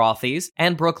Allbirds, Rothy's,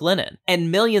 and Brooklinen, and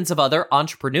millions of other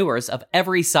entrepreneurs of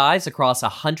every size across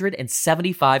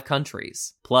 175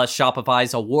 countries. Plus,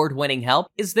 Shopify's award-winning help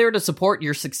is there to support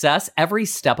your success every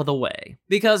step of the way.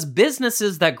 Because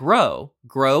businesses that grow,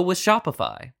 grow with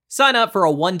Shopify. Sign up for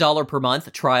a $1 per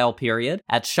month trial period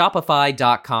at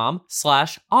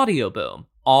shopify.com/audioboom,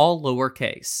 all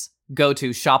lowercase. Go to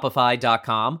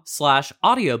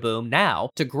shopify.com/audioboom now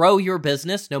to grow your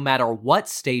business no matter what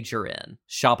stage you're in.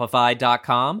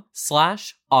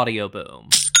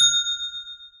 Shopify.com/audioboom.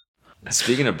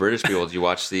 Speaking of British people, did you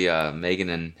watch the Meghan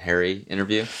and Harry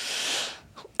interview?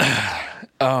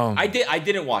 I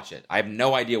didn't watch it. I have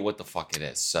no idea what the fuck it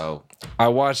is. So I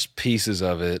watched pieces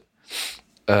of it.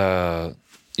 I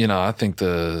think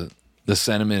the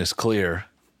sentiment is clear.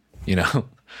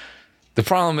 The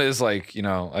problem is, I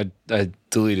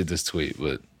deleted this tweet,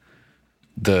 but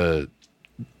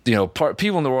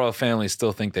people in the royal family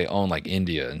still think they own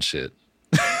India and shit.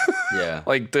 Yeah.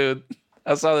 Dude,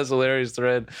 I saw this hilarious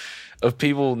thread of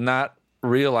people not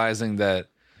realizing that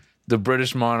the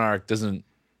British monarch doesn't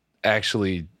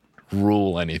actually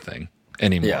rule anything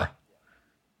anymore. Yeah.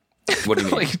 What do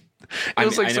you mean? It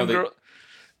was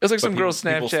some girl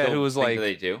Snapchat who was like,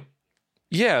 they do?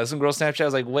 Yeah, some girl Snapchat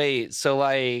was like, wait, so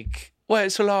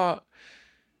so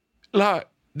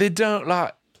they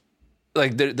don't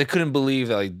they couldn't believe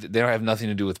that they don't have nothing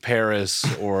to do with Paris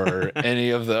or any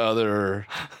of the other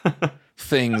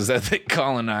things that they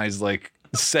colonized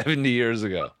 70 years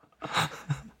ago.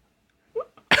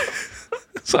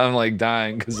 So I'm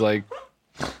dying because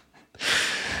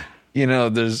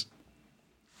there's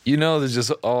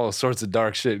just all sorts of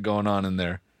dark shit going on in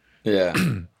there. Yeah.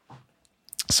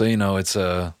 So it's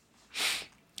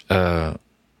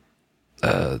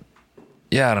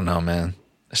yeah, I don't know, man.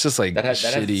 It's just that has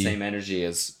the same energy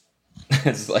as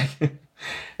as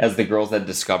the girls that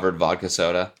discovered vodka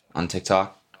soda on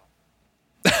TikTok.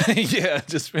 Yeah,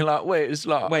 just be wait, it's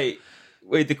wait,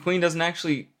 the Queen doesn't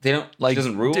actually she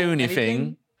doesn't rule do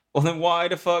anything. Well, then why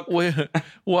the fuck?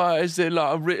 Why is there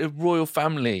a royal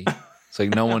family? It's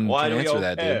no one can answer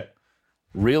that, dude.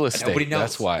 Real estate. Nobody knows.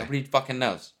 That's why. Nobody fucking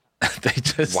knows. They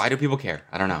Why do people care?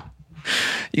 I don't know.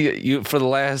 You for the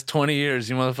last 20 years,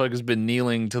 you motherfuckers been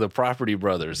kneeling to the Property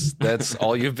Brothers. That's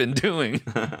all you've been doing.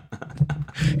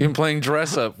 You've been playing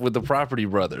dress up with the Property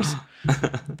Brothers.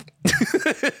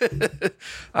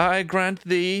 I grant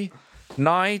thee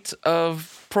Knight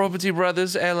of Property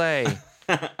Brothers, LA.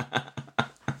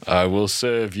 I will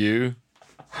serve you.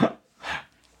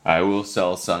 I will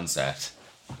sell Sunset.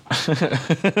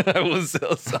 I will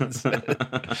sell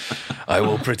Sunset. I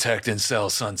will protect and sell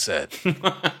Sunset.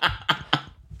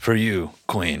 For you,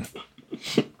 Queen.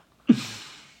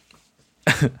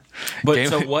 But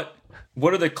so what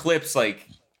are the clips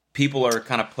people are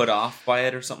kind of put off by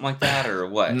it or something like that, or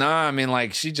what? Nah, I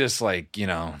mean she just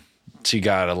she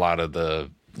got a lot of the,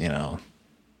 you know,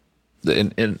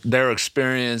 in their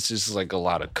experience is like a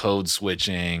lot of code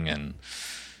switching and,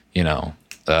 you know,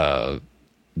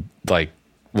 like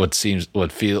what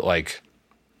feel like.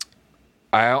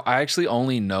 I actually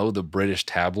only know the British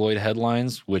tabloid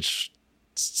headlines, which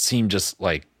seem just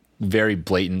like very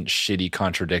blatant, shitty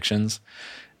contradictions.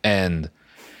 And,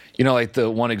 you know, like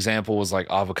the one example was like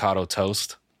avocado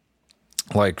toast.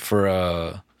 Like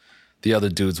for the other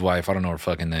dude's wife, I don't know her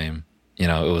fucking name. You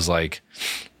know, it was like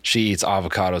she eats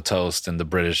avocado toast, and the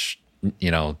British,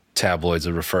 you know, tabloids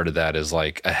would refer to that as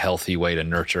like a healthy way to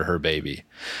nurture her baby.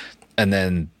 And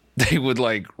then they would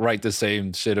like write the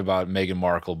same shit about Meghan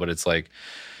Markle, but it's like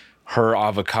her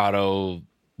avocado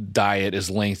diet is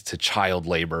linked to child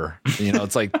labor. You know,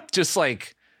 it's like just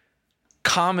like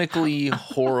comically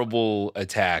horrible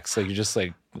attacks. Like you're just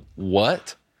like,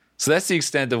 what? So that's the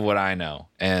extent of what I know.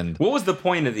 And what was the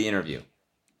point of the interview?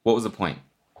 What was the point?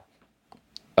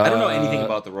 I don't know anything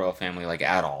about the royal family like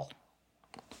at all.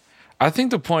 I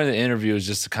think the point of the interview is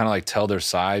just to kind of like tell their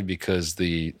side, because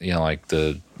the, you know, like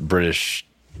the British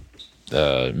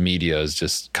media is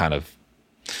just kind of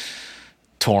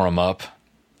tore them up,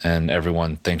 and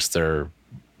everyone thinks they're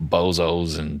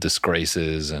bozos and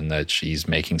disgraces and that she's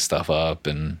making stuff up.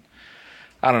 And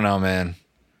I don't know, man.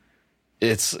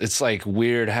 It's like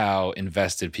weird how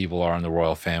invested people are in the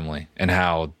royal family, and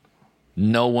how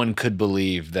no one could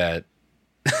believe that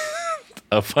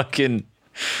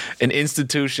an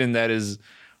institution that is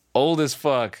old as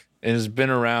fuck and has been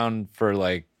around for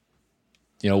like,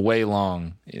 you know, way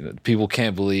long. You know, people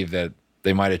can't believe that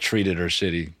they might have treated her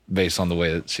shitty based on the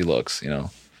way that she looks, you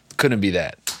know. Couldn't be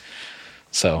that.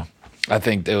 So I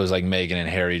think it was like Meghan and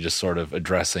Harry just sort of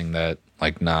addressing that,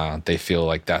 like, nah, they feel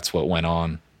like that's what went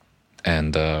on.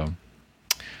 And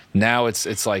now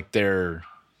it's like they're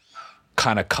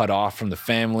kind of cut off from the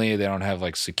family. They don't have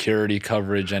like security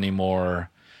coverage anymore.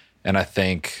 And I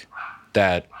think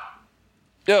that,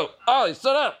 Ollie,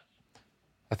 shut up.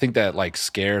 I think that like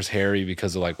scares Harry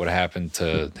because of like what happened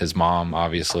to his mom,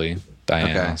 obviously,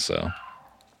 Diana. Okay. So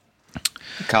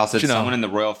Kyle said someone in the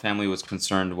royal family was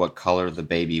concerned what color the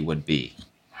baby would be.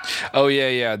 Oh,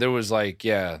 yeah. There was like,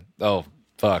 oh,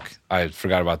 fuck. I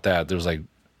forgot about that. There was like,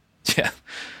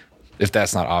 if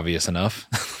that's not obvious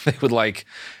enough, they would like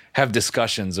have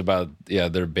discussions about,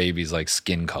 their baby's like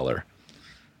skin color.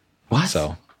 What?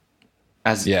 So,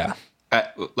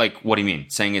 like, what do you mean?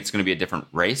 Saying it's going to be a different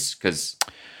race? Because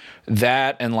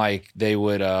that, and like they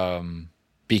would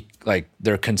be like,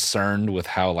 they're concerned with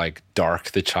how like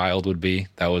dark the child would be.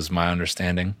 That was my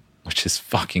understanding, which is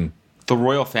fucking. The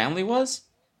royal family was?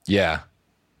 Yeah.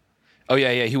 Oh,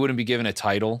 yeah. He wouldn't be given a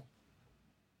title.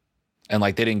 And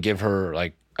like they didn't give her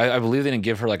like, I believe they didn't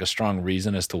give her like a strong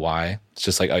reason as to why. It's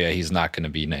just like, oh yeah, he's not going to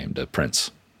be named a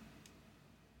prince.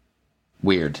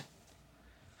 Weird.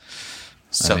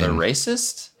 So they're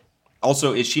racist?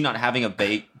 Also, is she not having a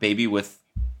baby with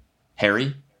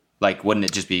Harry? Like, wouldn't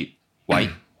it just be white?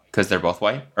 Because they're both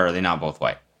white? Or are they not both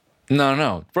white?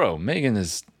 No. Bro, Meghan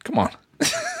is... Come on.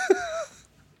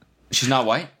 She's not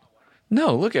white?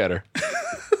 No, look at her.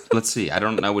 Let's see. I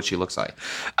don't know what she looks like.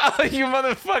 Oh, you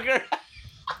motherfucker.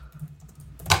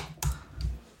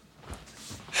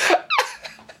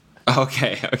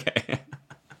 Okay.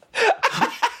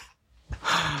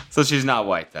 So she's not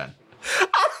white then.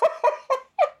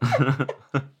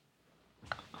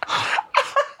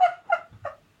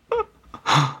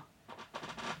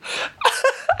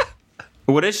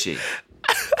 What is she?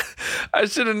 I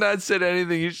should have not said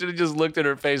anything. You should have just looked at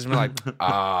her face and been like,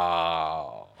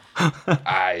 oh,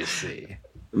 I see.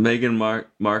 Meghan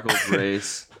Markle's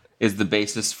race is the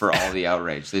basis for all the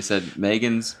outrage. They said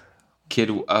Meghan's kid.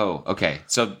 Oh, okay.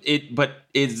 So but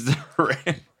is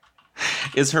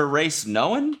her race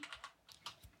known?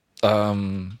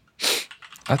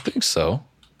 I think so.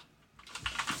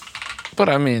 But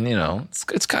I mean, you know,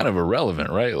 it's kind of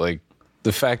irrelevant, right? Like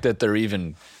the fact that they're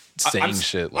even saying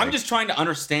shit. Like, I'm just trying to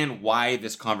understand why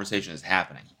this conversation is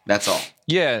happening. That's all.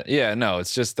 Yeah. No,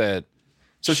 it's just that.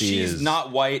 So she's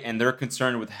not white, and they're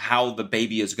concerned with how the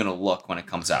baby is going to look when it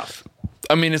comes out.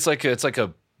 I mean, it's like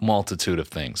a multitude of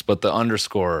things, but the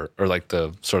underscore, or like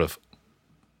the sort of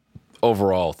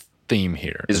overall theme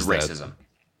here is racism.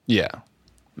 Yeah.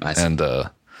 I see.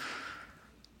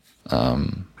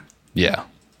 And yeah.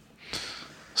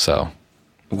 So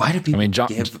why do people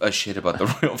give a shit about the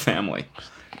royal family?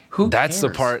 That's the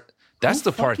part. That's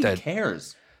the part that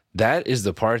cares. That is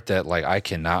the part that like I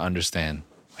cannot understand.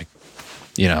 Like,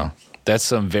 you know, that's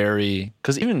some very,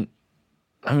 because even,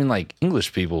 I mean, like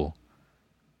English people,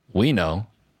 we know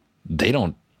they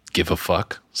don't give a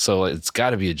fuck. So it's got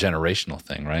to be a generational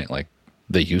thing, right? Like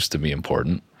they used to be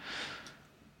important.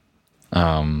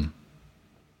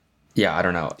 Yeah, I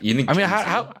don't know. You think? I mean,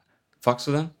 how fucks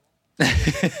with them?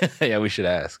 Yeah, we should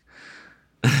ask.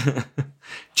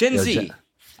 Gen Z.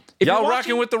 Y'all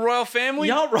rocking with the royal family?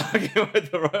 Y'all rocking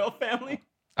with the royal family?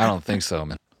 I don't think so,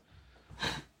 man.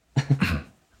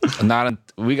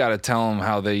 We got to tell them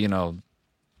how they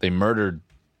murdered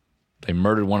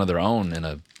one of their own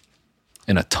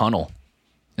in a tunnel,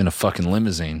 in a fucking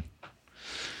limousine.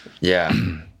 Yeah.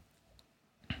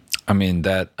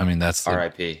 That's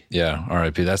R.I.P. Yeah,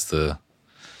 R.I.P. That's the.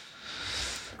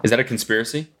 Is that a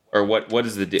conspiracy or what? What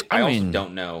is the? I also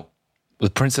don't know.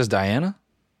 With Princess Diana?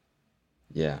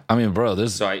 Yeah. I mean, bro,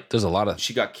 there's a lot of.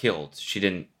 She got killed. She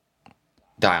didn't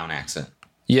die on accident.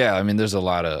 Yeah, I mean, there's a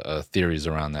lot of theories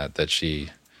around that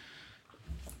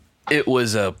it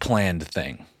was a planned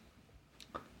thing.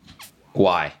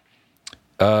 Why?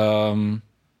 I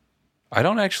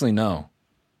don't actually know.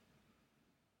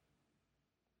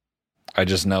 I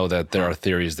just know that there are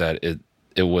theories that it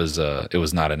was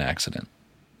not an accident.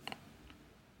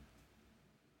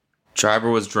 Driver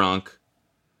was drunk.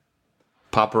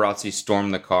 Paparazzi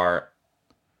stormed the car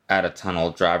at a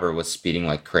tunnel. Driver was speeding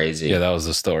like crazy. Yeah, that was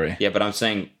the story. Yeah, but I'm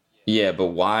saying, but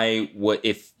why? What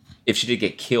if she did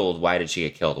get killed? Why did she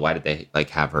get killed? Why did they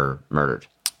have her murdered?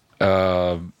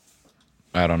 I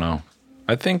don't know.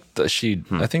 I think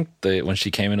that when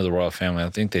she came into the royal family, I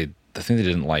think they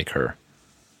didn't like her.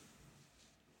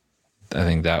 I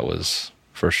think that was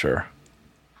for sure.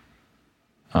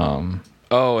 And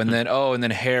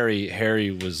then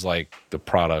Harry was like the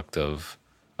product of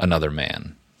another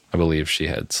man. I believe she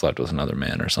had slept with another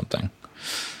man or something.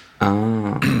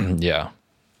 Yeah.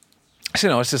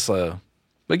 So, it's just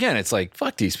again, it's like,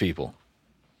 fuck these people.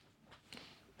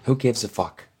 Who gives a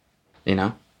fuck?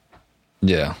 Yeah.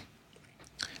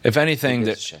 If anything,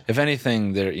 they're,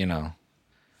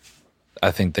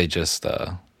 I think they just,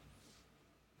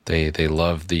 they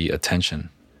love the attention.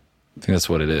 I think that's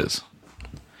what it is.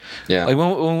 Yeah.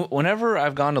 Like whenever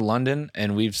I've gone to London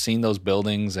and we've seen those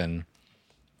buildings and,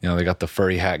 they got the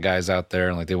furry hat guys out there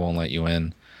and like they won't let you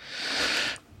in.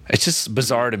 It's just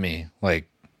bizarre to me. Like,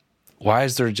 why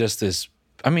is there just this?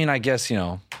 I mean, I guess,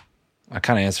 I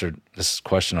kind of answered this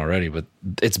question already, but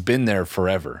it's been there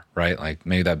forever, right? Like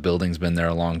maybe that building's been there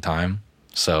a long time.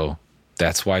 So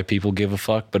that's why people give a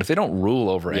fuck. But if they don't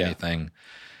rule over anything,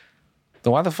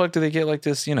 then why the fuck do they get like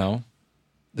this,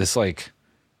 this like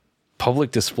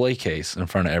public display case in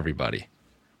front of everybody?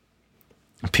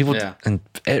 People, and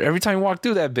every time you walk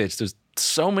through that bitch, there's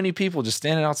so many people just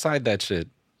standing outside that shit,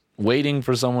 waiting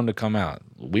for someone to come out.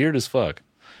 Weird as fuck.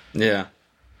 Yeah.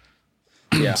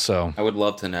 Yeah. So I would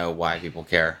love to know why people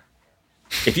care.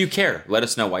 If you care, let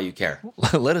us know why you care.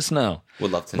 Let us know.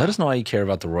 Would love to know. Let us know why you care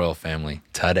about the royal family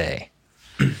today.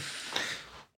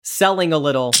 Selling a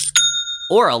little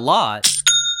or a lot,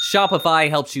 Shopify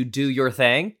helps you do your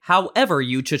thing, however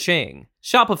you cha-ching.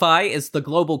 Shopify is the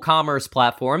global commerce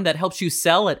platform that helps you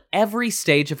sell at every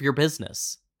stage of your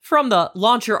business. From the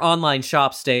launch your online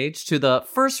shop stage to the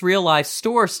first real life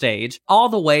store stage, all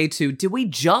the way to did we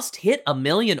just hit 1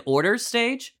 million orders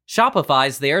stage?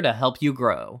 Shopify's there to help you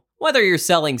grow. Whether you're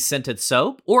selling scented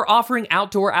soap or offering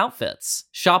outdoor outfits,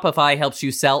 Shopify helps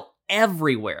you sell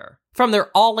everywhere. From their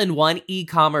all-in-one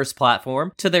e-commerce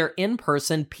platform to their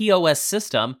in-person POS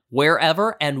system,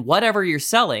 wherever and whatever you're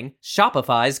selling,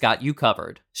 Shopify's got you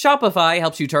covered. Shopify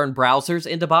helps you turn browsers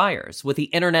into buyers with the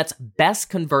internet's best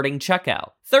converting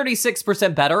checkout,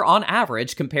 36% better on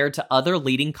average compared to other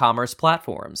leading commerce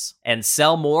platforms. And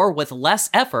sell more with less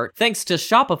effort thanks to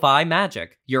Shopify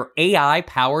Magic, your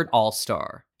AI-powered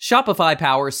all-star. Shopify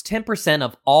powers 10%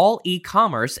 of all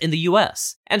e-commerce in the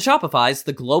US, and Shopify's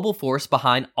the global force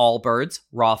behind Allbirds,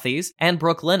 Rothy's, and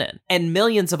Brooklinen, and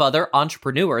millions of other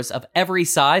entrepreneurs of every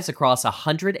size across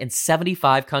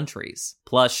 175 countries.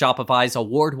 Plus, Shopify's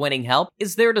award-winning help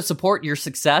is there to support your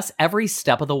success every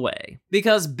step of the way.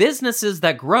 Because businesses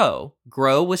that grow,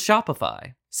 grow with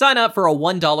Shopify. Sign up for a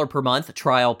 $1 per month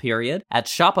trial period at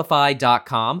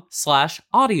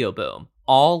shopify.com/audioboom,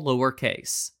 all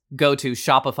lowercase. Go to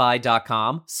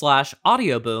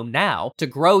shopify.com/audioboom now to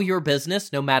grow your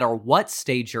business no matter what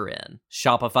stage you're in.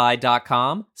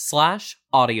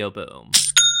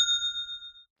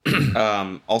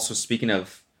 Shopify.com/audioboom. Also, speaking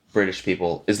of British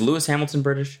people, is Lewis Hamilton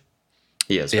British?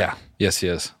 He is. Right? Yeah. Yes, he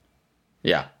is.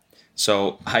 Yeah.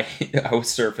 So I was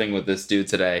surfing with this dude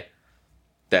today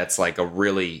that's like a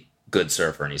really good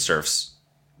surfer, and he surfs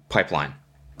pipeline.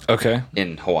 Okay.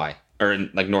 In Hawaii, or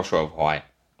in like North Shore of Hawaii.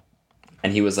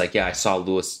 And he was like, yeah, I saw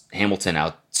Lewis Hamilton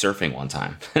out surfing one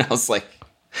time. And I was like,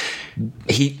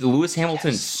 Lewis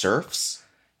Hamilton surfs?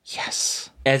 Yes.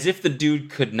 As if the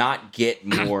dude could not get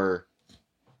more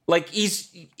Like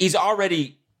he's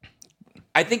already.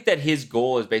 I think that his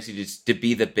goal is basically just to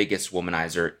be the biggest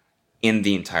womanizer in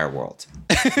the entire world.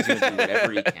 He's going to do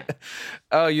whatever he can.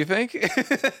 Oh, you think?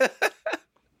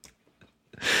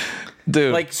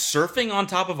 Dude. Like surfing on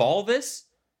top of all this?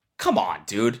 Come on,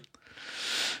 dude.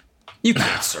 You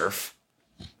can't surf.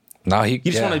 No, You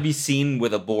just want to be seen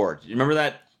with a board. You remember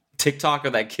that TikTok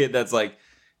of that kid that's like,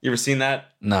 you ever seen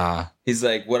that? Nah. He's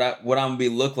like, what I'm gonna be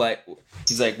look like.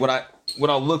 He's like, what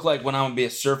I'll look like when I'm gonna be a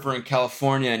surfer in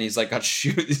California, and he's like got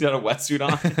shoes. He's got a wetsuit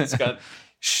on. He's got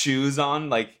shoes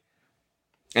on, like,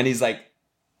 and he's like,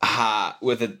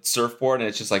 with a surfboard, and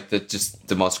it's just like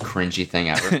the most cringy thing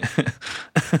ever.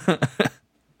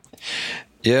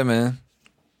 Yeah, man.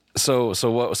 So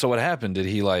what happened? Did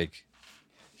he like?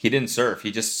 He didn't surf.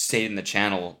 He just stayed in the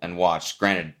channel and watched.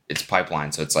 Granted, it's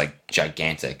pipeline, so it's like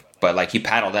gigantic. But like he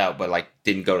paddled out, but like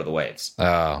didn't go to the waves.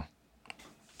 Oh,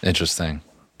 interesting.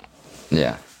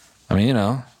 Yeah. I mean,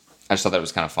 I just thought that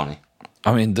was kind of funny.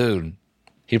 I mean, dude,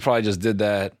 he probably just did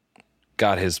that,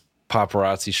 got his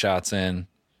paparazzi shots in,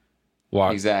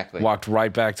 walked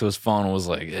right back to his phone and was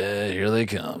like, yeah, here they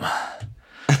come.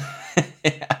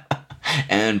 Yeah.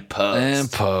 And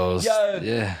pose.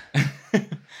 Yeah.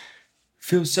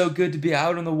 Feels so good to be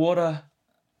out in the water.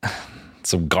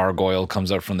 Some gargoyle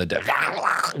comes up from the depth.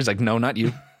 He's like, no, not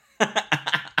you.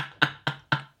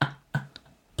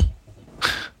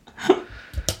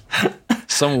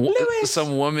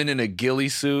 Some woman in a ghillie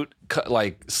suit,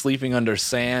 like sleeping under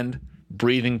sand,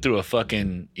 breathing through a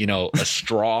fucking, a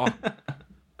straw,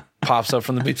 pops up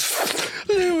from the beach.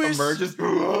 Lewis emerges.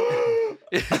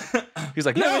 He's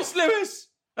like, Lewis.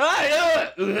 I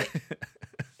know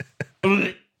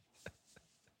it.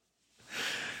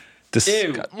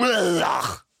 Ew.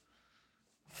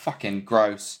 Fucking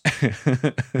gross.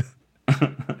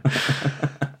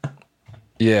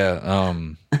 Yeah.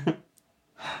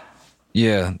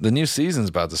 Yeah, the new season's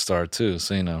about to start too,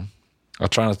 so I'll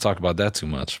try not to talk about that too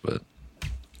much, but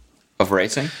of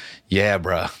racing? Yeah,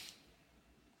 bruh.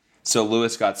 So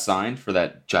Lewis got signed for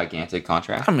that gigantic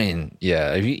contract? I mean,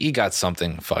 yeah, he got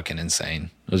something fucking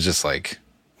insane. It was just like,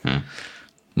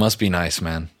 must be nice,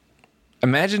 man.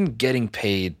 Imagine getting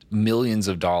paid millions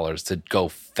of dollars to go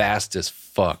fast as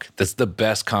fuck. That's the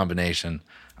best combination,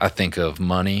 I think, of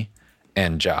money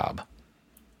and job.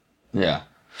 Yeah.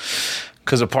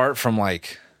 Because apart from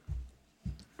like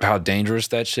how dangerous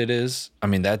that shit is, I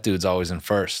mean, that dude's always in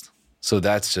first. So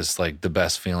that's just like the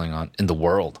best feeling in the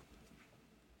world.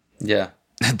 Yeah.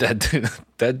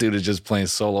 That dude is just playing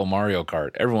solo Mario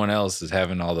Kart. Everyone else is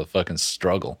having all the fucking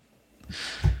struggle.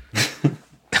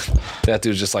 That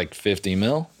dude's just like 50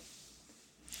 mil.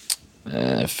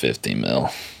 50 mil.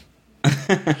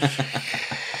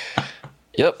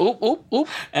 Yep. Oop.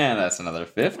 And that's another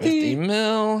 50. 50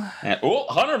 mil. And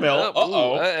 100 mil.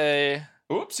 Uh-oh. Hey.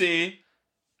 Oopsie.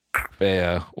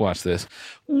 Yeah, watch this.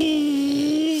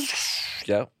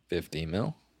 Yep, 50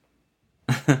 mil.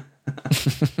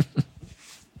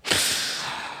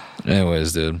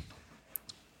 Anyways, dude.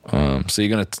 So you're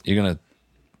gonna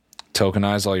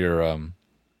tokenize all your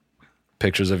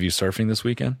pictures of you surfing this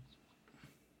weekend?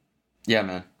 Yeah,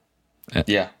 man.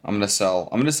 Yeah, I'm gonna sell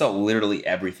literally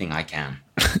everything I can.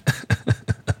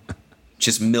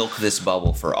 Just milk this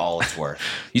bubble for all it's worth.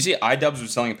 You see, iDubbbz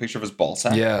was selling a picture of his ball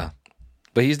sack. Yeah,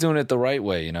 but he's doing it the right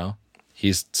way.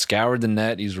 He's scoured the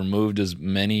net. He's removed as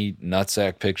many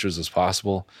nutsack pictures as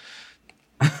possible.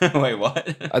 Wait,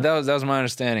 what? That was my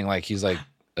understanding. Like he's like,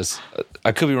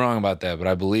 I could be wrong about that, but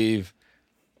I believe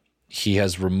he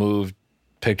has removed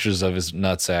pictures of his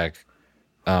nutsack,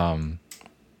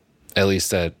 at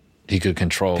least that he could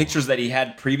control. Pictures that he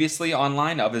had previously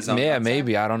online of his own. Yeah, nutsack?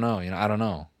 maybe. I don't know. I don't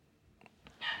know.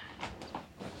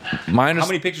 How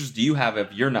many pictures do you have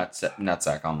of your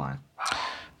nutsack online?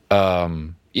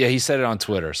 Yeah, he said it on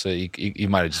Twitter, so he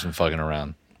might have just been fucking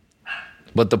around.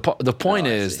 But the point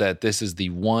is that this is the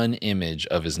one image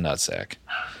of his nutsack.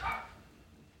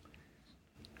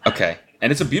 Okay,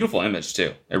 and it's a beautiful image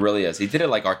too. It really is. He did it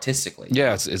like artistically.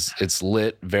 Yeah, it's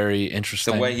lit, very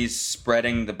interesting. The way he's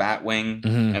spreading the bat wing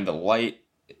and the light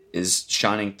is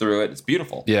shining through it. It's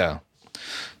beautiful. Yeah.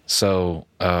 So,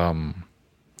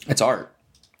 it's art.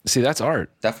 See, that's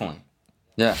art. Definitely.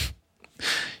 Yeah.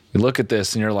 You look at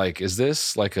this and you're like, is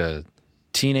this like a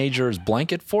teenager's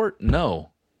blanket fort? No.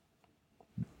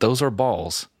 Those are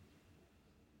balls.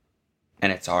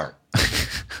 And it's art.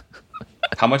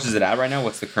 How much is it at right now?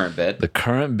 What's the current bid? The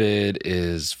current bid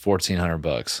is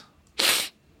 $1,400.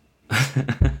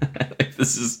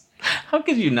 This is. How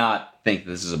could you not think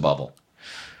this is a bubble?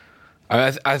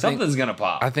 I think something's gonna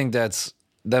pop. I think that's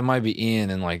that might be Ian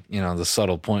and like, you know, the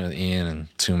subtle point of Ian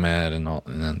and Too Mad and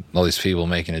then all these people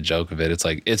making a joke of it. It's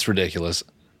like, it's ridiculous.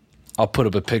 I'll put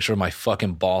up a picture of my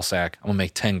fucking ball sack. I'm gonna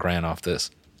make 10 grand off this.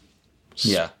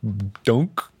 Yeah.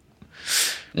 Dunk.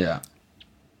 Yeah.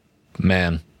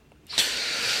 Man.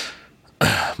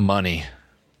 Money.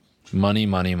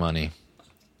 Money.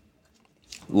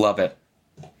 Love it.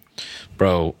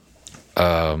 Bro,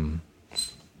 I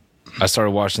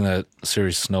started watching that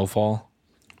series Snowfall.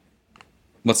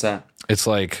 What's that? It's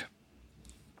like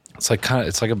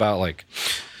about like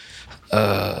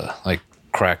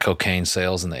crack cocaine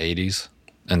sales in the 80s,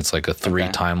 and it's like a 3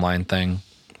 timeline thing.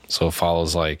 So it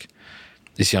follows like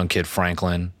this young kid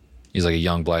Franklin. He's like a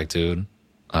young black dude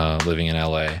living in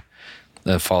LA.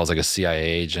 Then it follows like a CIA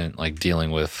agent like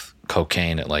dealing with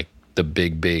cocaine at like the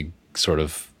big sort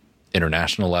of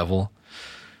international level.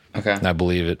 Okay. And I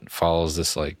believe it follows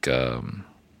this like I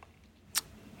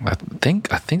think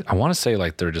I want to say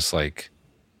like they're just like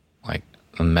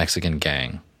a Mexican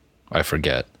gang. I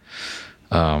forget.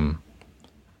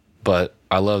 But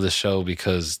I love the show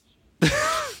because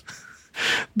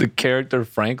the character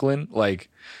Franklin, like,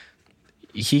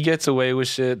 he gets away with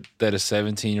shit that a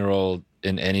 17-year-old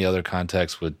in any other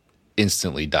context would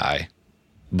instantly die.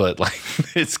 But like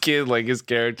this kid, like his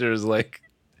character is like,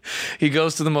 he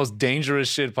goes to the most dangerous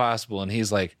shit possible, and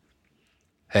he's like,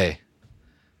 hey,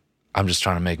 I'm just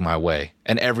trying to make my way.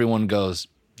 And everyone goes,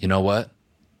 you know what?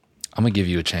 I'm gonna give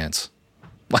you a chance.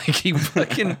 Like, he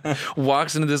fucking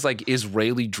walks into this like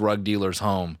Israeli drug dealer's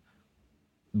home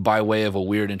by way of a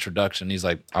weird introduction. He's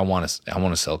like, I want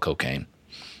to sell cocaine.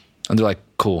 And they're like,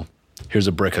 cool, here's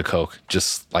a brick of coke,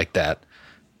 just like that.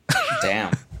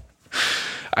 Damn.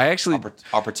 I actually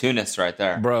opportunist right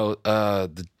there, bro.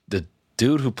 The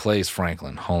dude who plays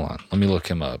Franklin. Hold on, let me look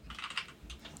him up.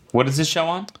 What is this show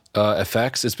on?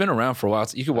 FX. It's been around for a while.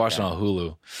 You can watch it on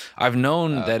Hulu. I've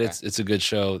known that it's a good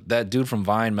show. That dude from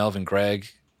Vine, Melvin Gregg,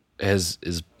 is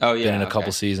been in a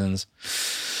couple seasons.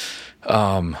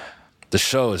 The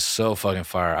show is so fucking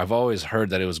fire. I've always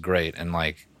heard that it was great, and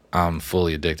like I'm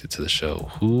fully addicted to the show.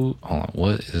 Hold on,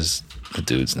 what is the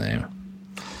dude's name?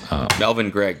 Melvin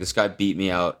Gregg. This guy beat me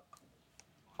out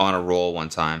on a roll one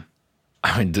time.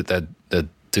 I mean, that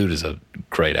dude is a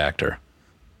great actor.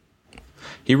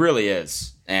 He really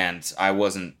is. And I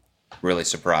wasn't really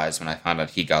surprised when I found out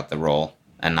he got the role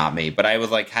and not me. But I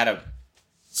was like, had a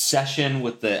session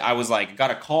with I was like,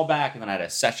 got a call back, and then I had a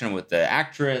session with the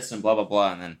actress and blah, blah,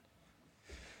 blah. And then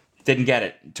didn't get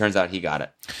it. Turns out he got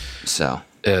it. So.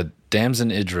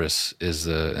 Damson Idris is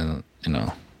and you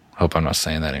know, hope I'm not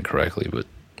saying that incorrectly, but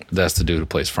that's the dude who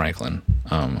plays Franklin.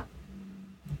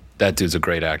 That dude's a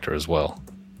great actor as well.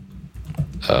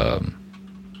 But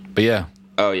yeah.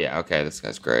 Oh yeah, okay, this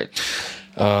guy's great.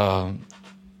 That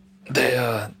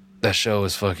show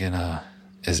is fucking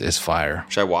is fire.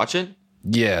 Should I watch it?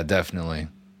 Yeah, definitely.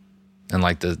 And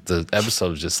like the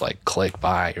episodes just like click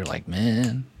by. You're like,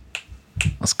 man,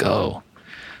 let's go.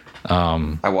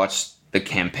 I watched The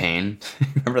Campaign.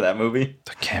 Remember that movie?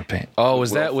 The Campaign. Oh,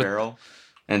 was that with Ferrell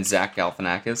and Zach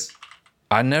Galifianakis?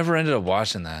 I never ended up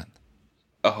watching that.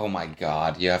 Oh my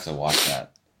god, you have to watch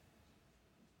that.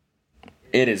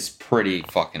 It is pretty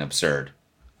fucking absurd.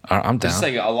 I'm down. Just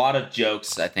like a lot of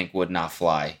jokes, I think would not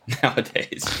fly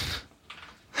nowadays.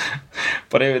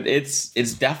 But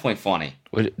it's definitely funny.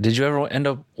 Did you ever end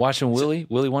up watching Willy's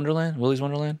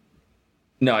Wonderland?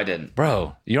 No, I didn't.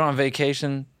 Bro, you're on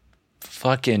vacation.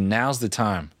 Fucking now's the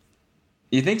time.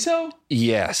 You think so?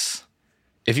 Yes.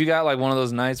 If you got like one of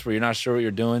those nights where you're not sure what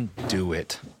you're doing, do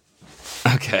it.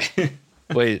 Okay.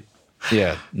 Wait.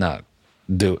 Yeah. No.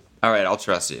 Do it. All right. I'll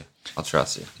trust you.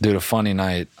 Dude, a funny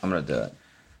night. I'm gonna do it.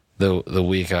 The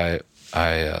week Alina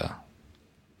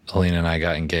and I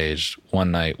got engaged.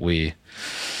 One night we,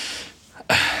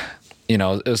 you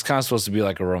know, it was kind of supposed to be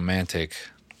like a romantic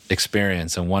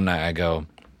experience. And one night I go,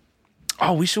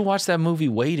 oh, we should watch that movie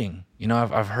Waiting. You know,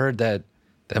 I've heard that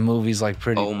movie's like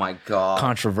pretty oh my god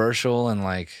controversial, and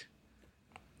like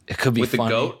it could be with funny.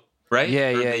 The goat, right?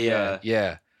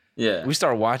 Yeah. We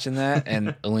start watching that,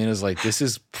 and Alina's like, this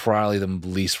is probably the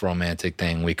least romantic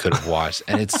thing we could have watched.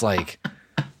 And it's like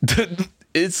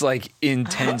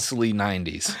intensely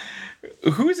 90s.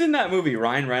 Who's in that movie?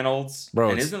 Ryan Reynolds? Bro,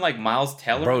 and isn't like Miles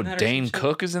Teller bro, in that? Dane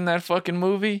Cook is in that fucking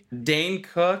movie? Dane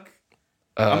Cook?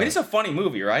 I mean, it's a funny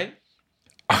movie, right?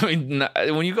 I mean,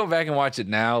 when you go back and watch it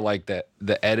now, like the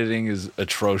editing is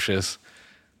atrocious.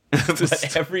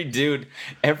 But every dude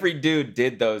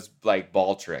did those like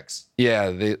ball tricks.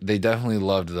 Yeah, they definitely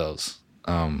loved those.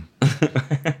 What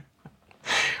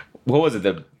was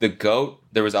it? The goat?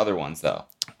 There was other ones though.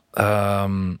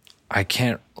 I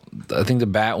can't. I think the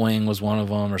Batwing was one of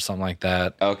them or something like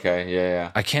that. Okay,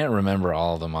 yeah. I can't remember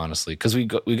all of them, honestly, because we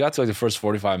got to like the first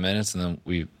 45 minutes and then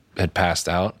we had passed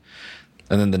out.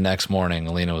 And then the next morning,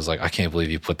 Alina was like, I can't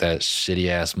believe you put that shitty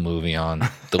ass movie on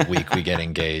the week we get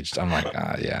engaged. I'm like,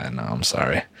 yeah, no, I'm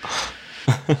sorry.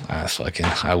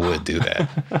 I would do that.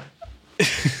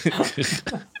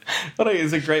 But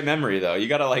it's a great memory, though. You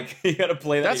gotta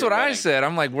play that. That's what I said.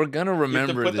 I'm like, we're gonna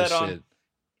remember this shit.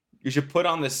 You should put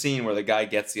on the scene where the guy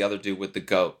gets the other dude with the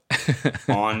goat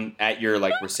on at your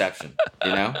like reception.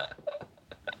 You know,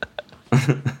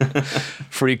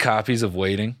 free copies of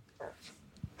Waiting.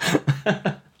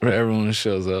 Where everyone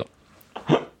shows up.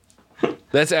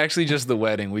 That's actually just the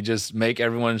wedding. We just make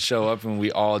everyone show up and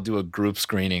we all do a group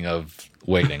screening of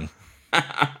Waiting.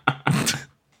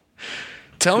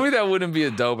 Tell me that wouldn't be a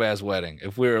dope ass wedding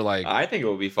if we were like. I think it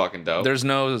would be fucking dope. There's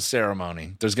no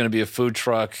ceremony. There's going to be a food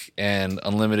truck and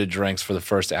unlimited drinks for the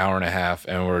first hour and a half,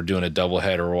 and we're doing a double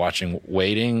header. We're watching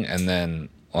Waiting, and then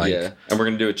like and we're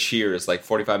gonna do a cheers like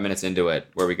 45 minutes into it,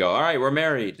 where we go, all right, we're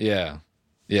married. Yeah.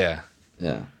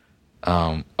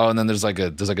 And then there's like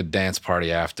a dance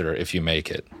party after if you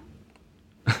make it,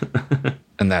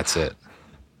 and that's it.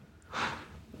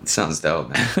 Sounds dope,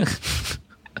 man.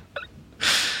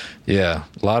 Yeah,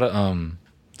 a lot of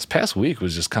this past week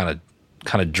was just kind of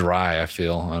dry, I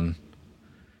feel,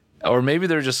 or maybe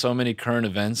there are just so many current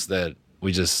events that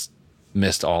we just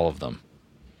missed all of them.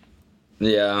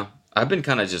 Yeah, I've been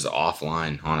kind of just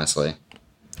offline, honestly.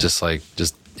 Just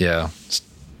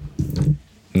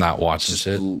not watching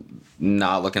shit.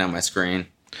 Not looking at my screen.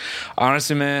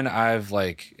 Honestly, man,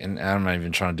 and I'm not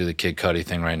even trying to do the Kid Cudi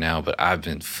thing right now, but I've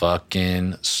been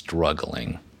fucking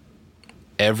struggling.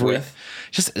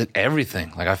 Just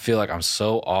everything. Like, I feel like I'm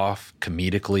so off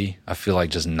comedically. I feel like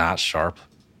just not sharp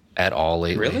at all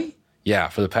lately. Really? Yeah,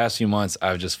 for the past few months,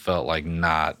 I've just felt like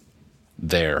not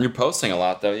there. You're posting a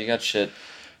lot, though. You got shit.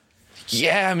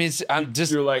 Yeah, I mean,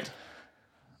 You're like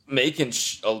making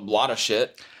a lot of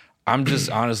shit. I'm just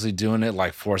honestly doing it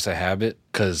like force a habit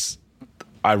because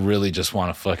I really just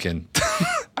want to fucking...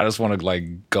 I just want to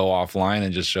like go offline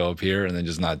and just show up here and then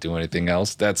just not do anything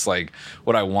else. That's like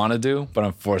what I want to do, but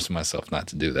I'm forcing myself not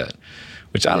to do that,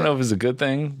 which I don't know if is a good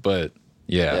thing, but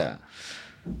yeah.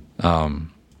 I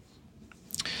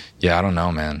don't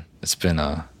know, man. It's been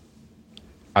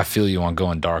I feel you on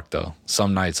going dark though.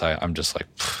 Some nights I'm just like,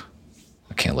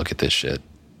 I can't look at this shit.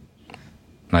 And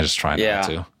I just try not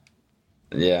to.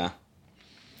 Yeah.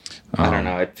 I don't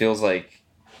know. It feels like,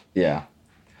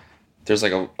 there's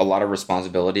like a lot of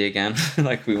responsibility again.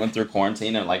 Like we went through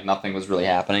quarantine and like nothing was really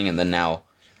happening. And then now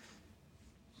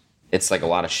it's like a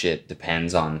lot of shit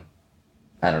depends on,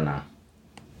 I don't know.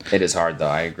 It is hard though.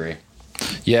 I agree.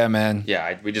 Yeah, man.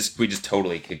 Yeah. We just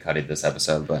totally Kid Cudi this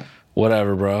episode, but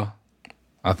whatever, bro.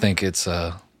 I think it's,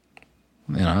 I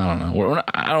don't know.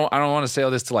 I don't want to say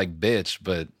all this to like bitch,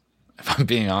 but if I'm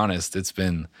being honest, it's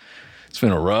been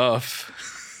a rough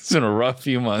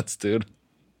few months, dude.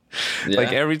 Yeah.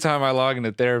 Like every time I log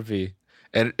into therapy,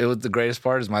 and it was the greatest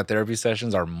part is my therapy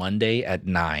sessions are Monday at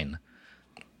 9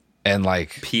 and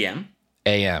like PM?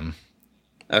 AM.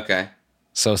 Okay.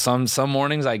 So some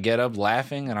mornings I get up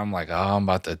laughing and I'm like, oh, I'm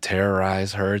about to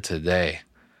terrorize her today.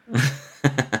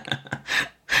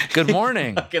 Good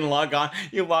morning. Fucking log on.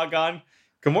 You log on.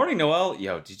 Good morning, Noelle.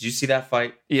 Yo, did you see that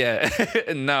fight? Yeah.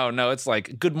 No, it's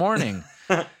like, good morning.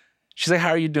 She's like,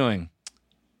 how are you doing?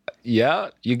 Yeah,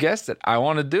 you guessed it. I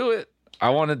want to do it. I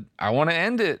want to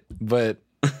end it, but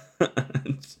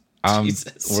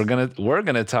we're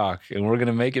gonna talk and we're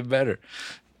gonna make it better.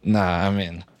 Nah, I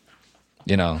mean,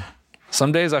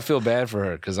 some days I feel bad for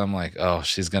her because I'm like, oh,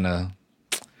 she's gonna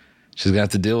have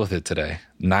to deal with it today,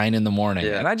 9 a.m,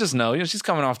 and I just know, she's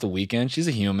coming off the weekend. She's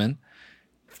a human.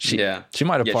 She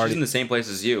might have partied. She's in the same place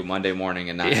as you Monday morning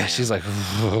and 9 Yeah, she's like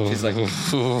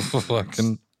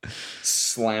fucking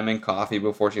slamming coffee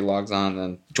before she logs on,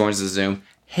 then joins the Zoom.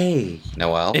 Hey,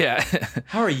 Noelle. Yeah.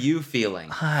 How are you feeling?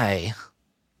 Hi.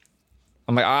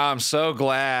 I'm like, I'm so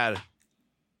glad.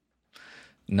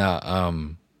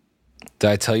 No, did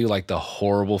I tell you like the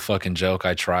horrible fucking joke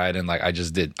I tried and like I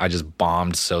just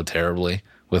bombed so terribly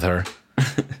with her?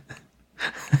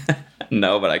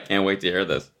 No, but I can't wait to hear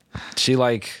this. She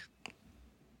like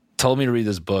told me to read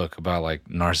this book about like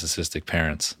narcissistic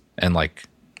parents and like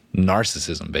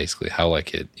narcissism, basically how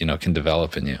like it can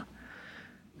develop in you.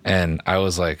 And I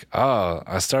was like, oh,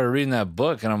 I started reading that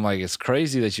book and I'm like, it's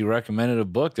crazy that you recommended a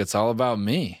book that's all about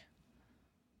me.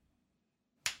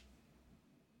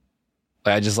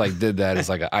 I just like did that as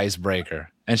like an icebreaker,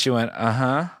 and she went,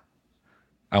 I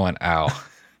went, ow.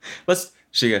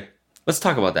 She go, Let's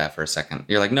talk about that for a second.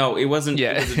 You're like, no, it wasn't.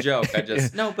 Yeah. It was a joke. I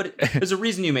just no, but there's a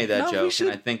reason you made that joke, and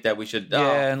I think that we should.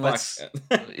 Yeah, and let's.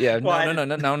 Yeah, no. By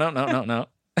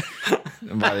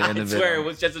the end of it, I swear it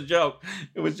was just a joke.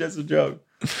 It was just a joke.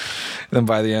 Then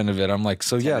by the end of it, I'm like,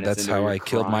 so yeah, that's how I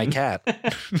killed my cat.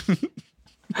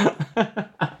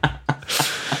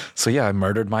 So yeah, I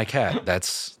murdered my cat.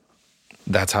 That's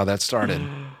how that started.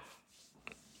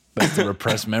 That's the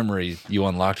repressed memory you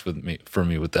unlocked for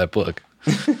me with that book.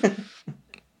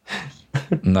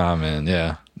 Nah, man,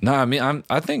 yeah. Nah, I mean,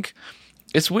 I think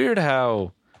it's weird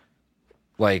how,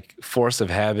 like, force of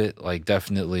habit, like,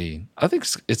 definitely, I think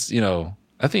it's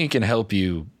I think it can help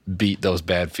you beat those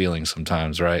bad feelings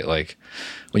sometimes, right? Like,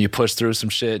 when you push through some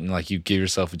shit and, like, you give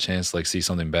yourself a chance to, like, see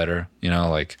something better,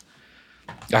 like,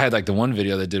 I had, like, the one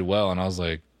video that did well, and I was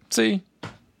like, see?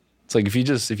 It's like, if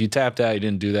you tapped out, you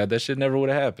didn't do that shit never would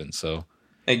have happened, so.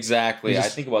 Exactly. I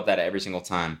think about that every single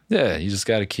time. Yeah, you just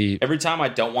got to keep. Every time I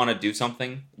don't want to do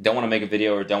something, don't want to make a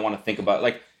video, or don't want to think about,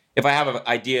 like, if I have an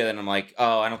idea, then I'm like,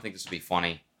 oh, I don't think this would be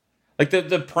funny. Like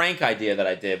the prank idea that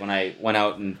I did when I went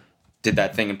out and did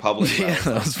that thing in public. Yeah,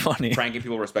 that was funny. Pranking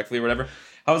people respectfully or whatever.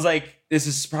 I was like, this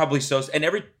is probably so. And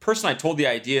every person I told the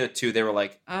idea to, they were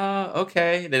like,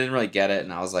 okay. They didn't really get it.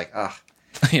 And I was like,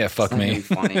 yeah, fuck me.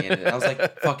 Funny. And I was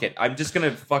like, fuck it. I'm just going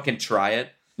to fucking try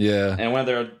it. Yeah. And when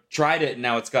they tried it,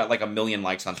 now it's got like 1 million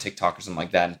likes on TikTok or something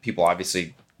like that. And people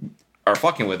obviously are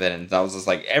fucking with it. And I was just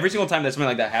like, every single time that something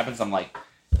like that happens, I'm like,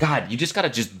 God, you just got to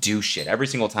just do shit. Every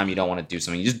single time you don't want to do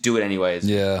something, you just do it anyways.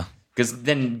 Yeah. Because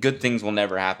then good things will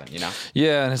never happen,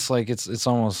 Yeah, and it's like, it's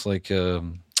almost like,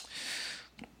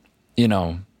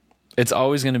 it's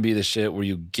always going to be the shit where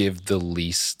you give the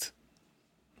least,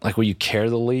 like where you care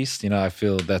the least. I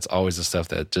feel that's always the stuff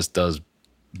that just does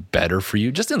better for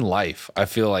you, just in life. I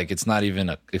feel like it's not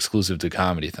even exclusive to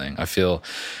comedy thing. I feel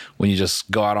when you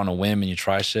just go out on a whim and you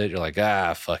try shit, you're like,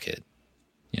 fuck it.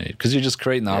 Because you're just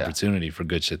creating the opportunity for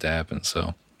good shit to happen.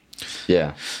 So,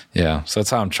 yeah. So that's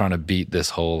how I'm trying to beat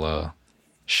this whole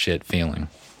shit feeling.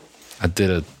 I did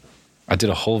a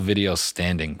whole video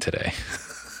standing today.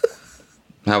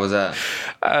 How was that?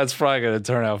 It's probably gonna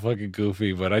turn out fucking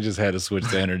goofy, but I just had to switch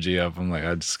the energy up. I'm like,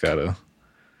 I just gotta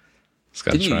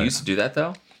Didn't you used to do that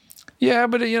though? Yeah,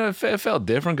 but it felt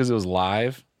different because it was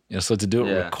live. So to do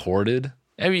it recorded.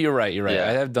 Maybe you're right. Yeah.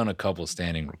 I have done a couple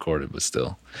standing recorded, but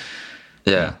still.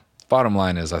 Yeah. Bottom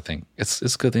line is, I think it's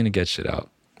a good thing to get shit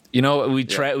out.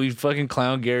 We fucking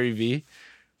clown Gary Vee,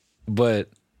 but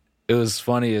it was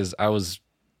funny as I was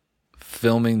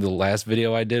filming the last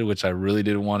video I did, which I really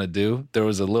didn't want to do. There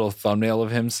was a little thumbnail of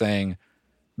him saying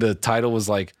the title was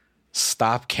like,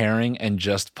 "Stop caring and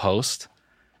just post."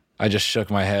 I just shook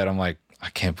my head. I'm like, I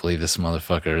can't believe this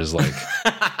motherfucker is like,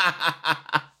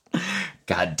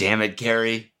 God damn it,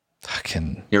 Gary.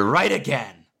 Fucking, you're right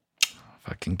again.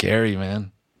 Fucking Gary,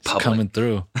 man. It's coming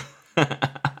through.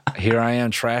 Here I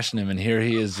am trashing him, and here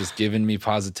he is just giving me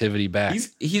positivity back.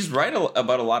 He's right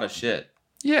about a lot of shit.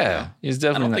 Yeah, he's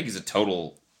definitely. I don't think he's a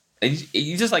total.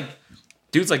 He's just like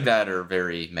dudes like that are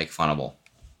very make funnable.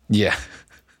 Yeah.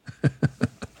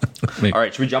 All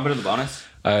right, should we jump into the bonus?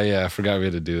 Yeah, I forgot we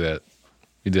had to do that.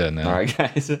 We do that now. All right,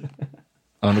 guys. I'm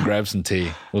gonna grab some tea.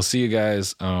 We'll see you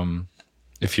guys.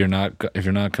 If you're not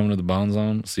coming to the Bone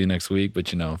Zone, see you next week.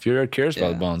 But if you're curious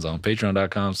about the Bone Zone,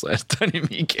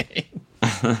 patreon.com/tinymeatgang.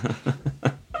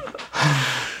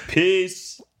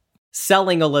 Peace.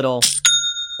 Selling a little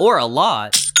or a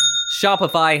lot,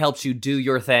 Shopify helps you do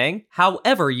your thing,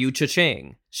 however you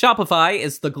cha-ching. Shopify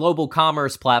is the global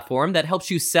commerce platform that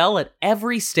helps you sell at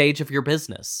every stage of your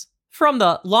business. From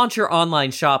the launch your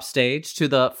online shop stage to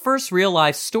the first real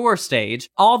life store stage,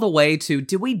 all the way to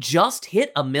did we just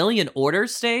hit 1 million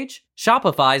orders stage?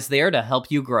 Shopify's there to help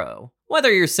you grow.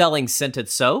 Whether you're selling scented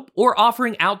soap or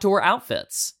offering outdoor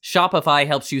outfits, Shopify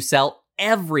helps you sell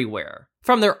everywhere.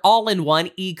 From their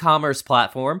all-in-one e-commerce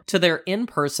platform to their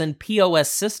in-person POS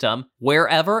system,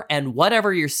 wherever and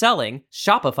whatever you're selling,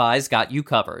 Shopify's got you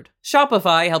covered.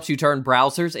 Shopify helps you turn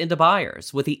browsers into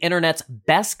buyers with the internet's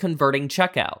best converting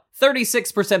checkout,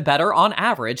 36% better on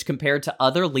average compared to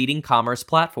other leading commerce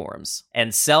platforms.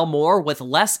 And sell more with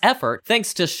less effort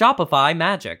thanks to Shopify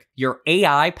Magic, your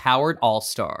AI-powered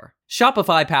all-star.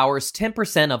 Shopify powers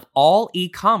 10% of all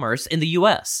e-commerce in the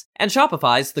US, and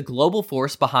Shopify's the global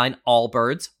force behind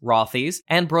Allbirds, Rothy's,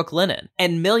 and Brooklinen,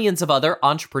 and millions of other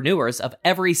entrepreneurs of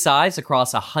every size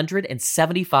across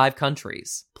 175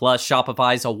 countries. Plus,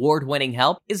 Shopify's award-winning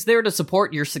help is there to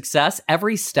support your success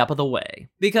every step of the way.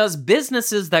 Because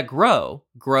businesses that grow,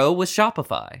 grow with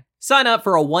Shopify. Sign up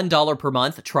for a $1 per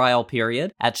month trial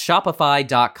period at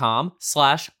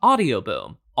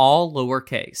shopify.com/audioboom, all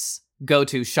lowercase. Go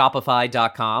to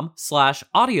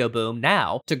shopify.com/audioboom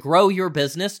now to grow your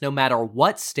business no matter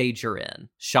what stage you're in.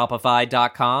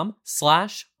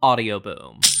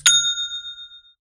 Shopify.com/audioboom.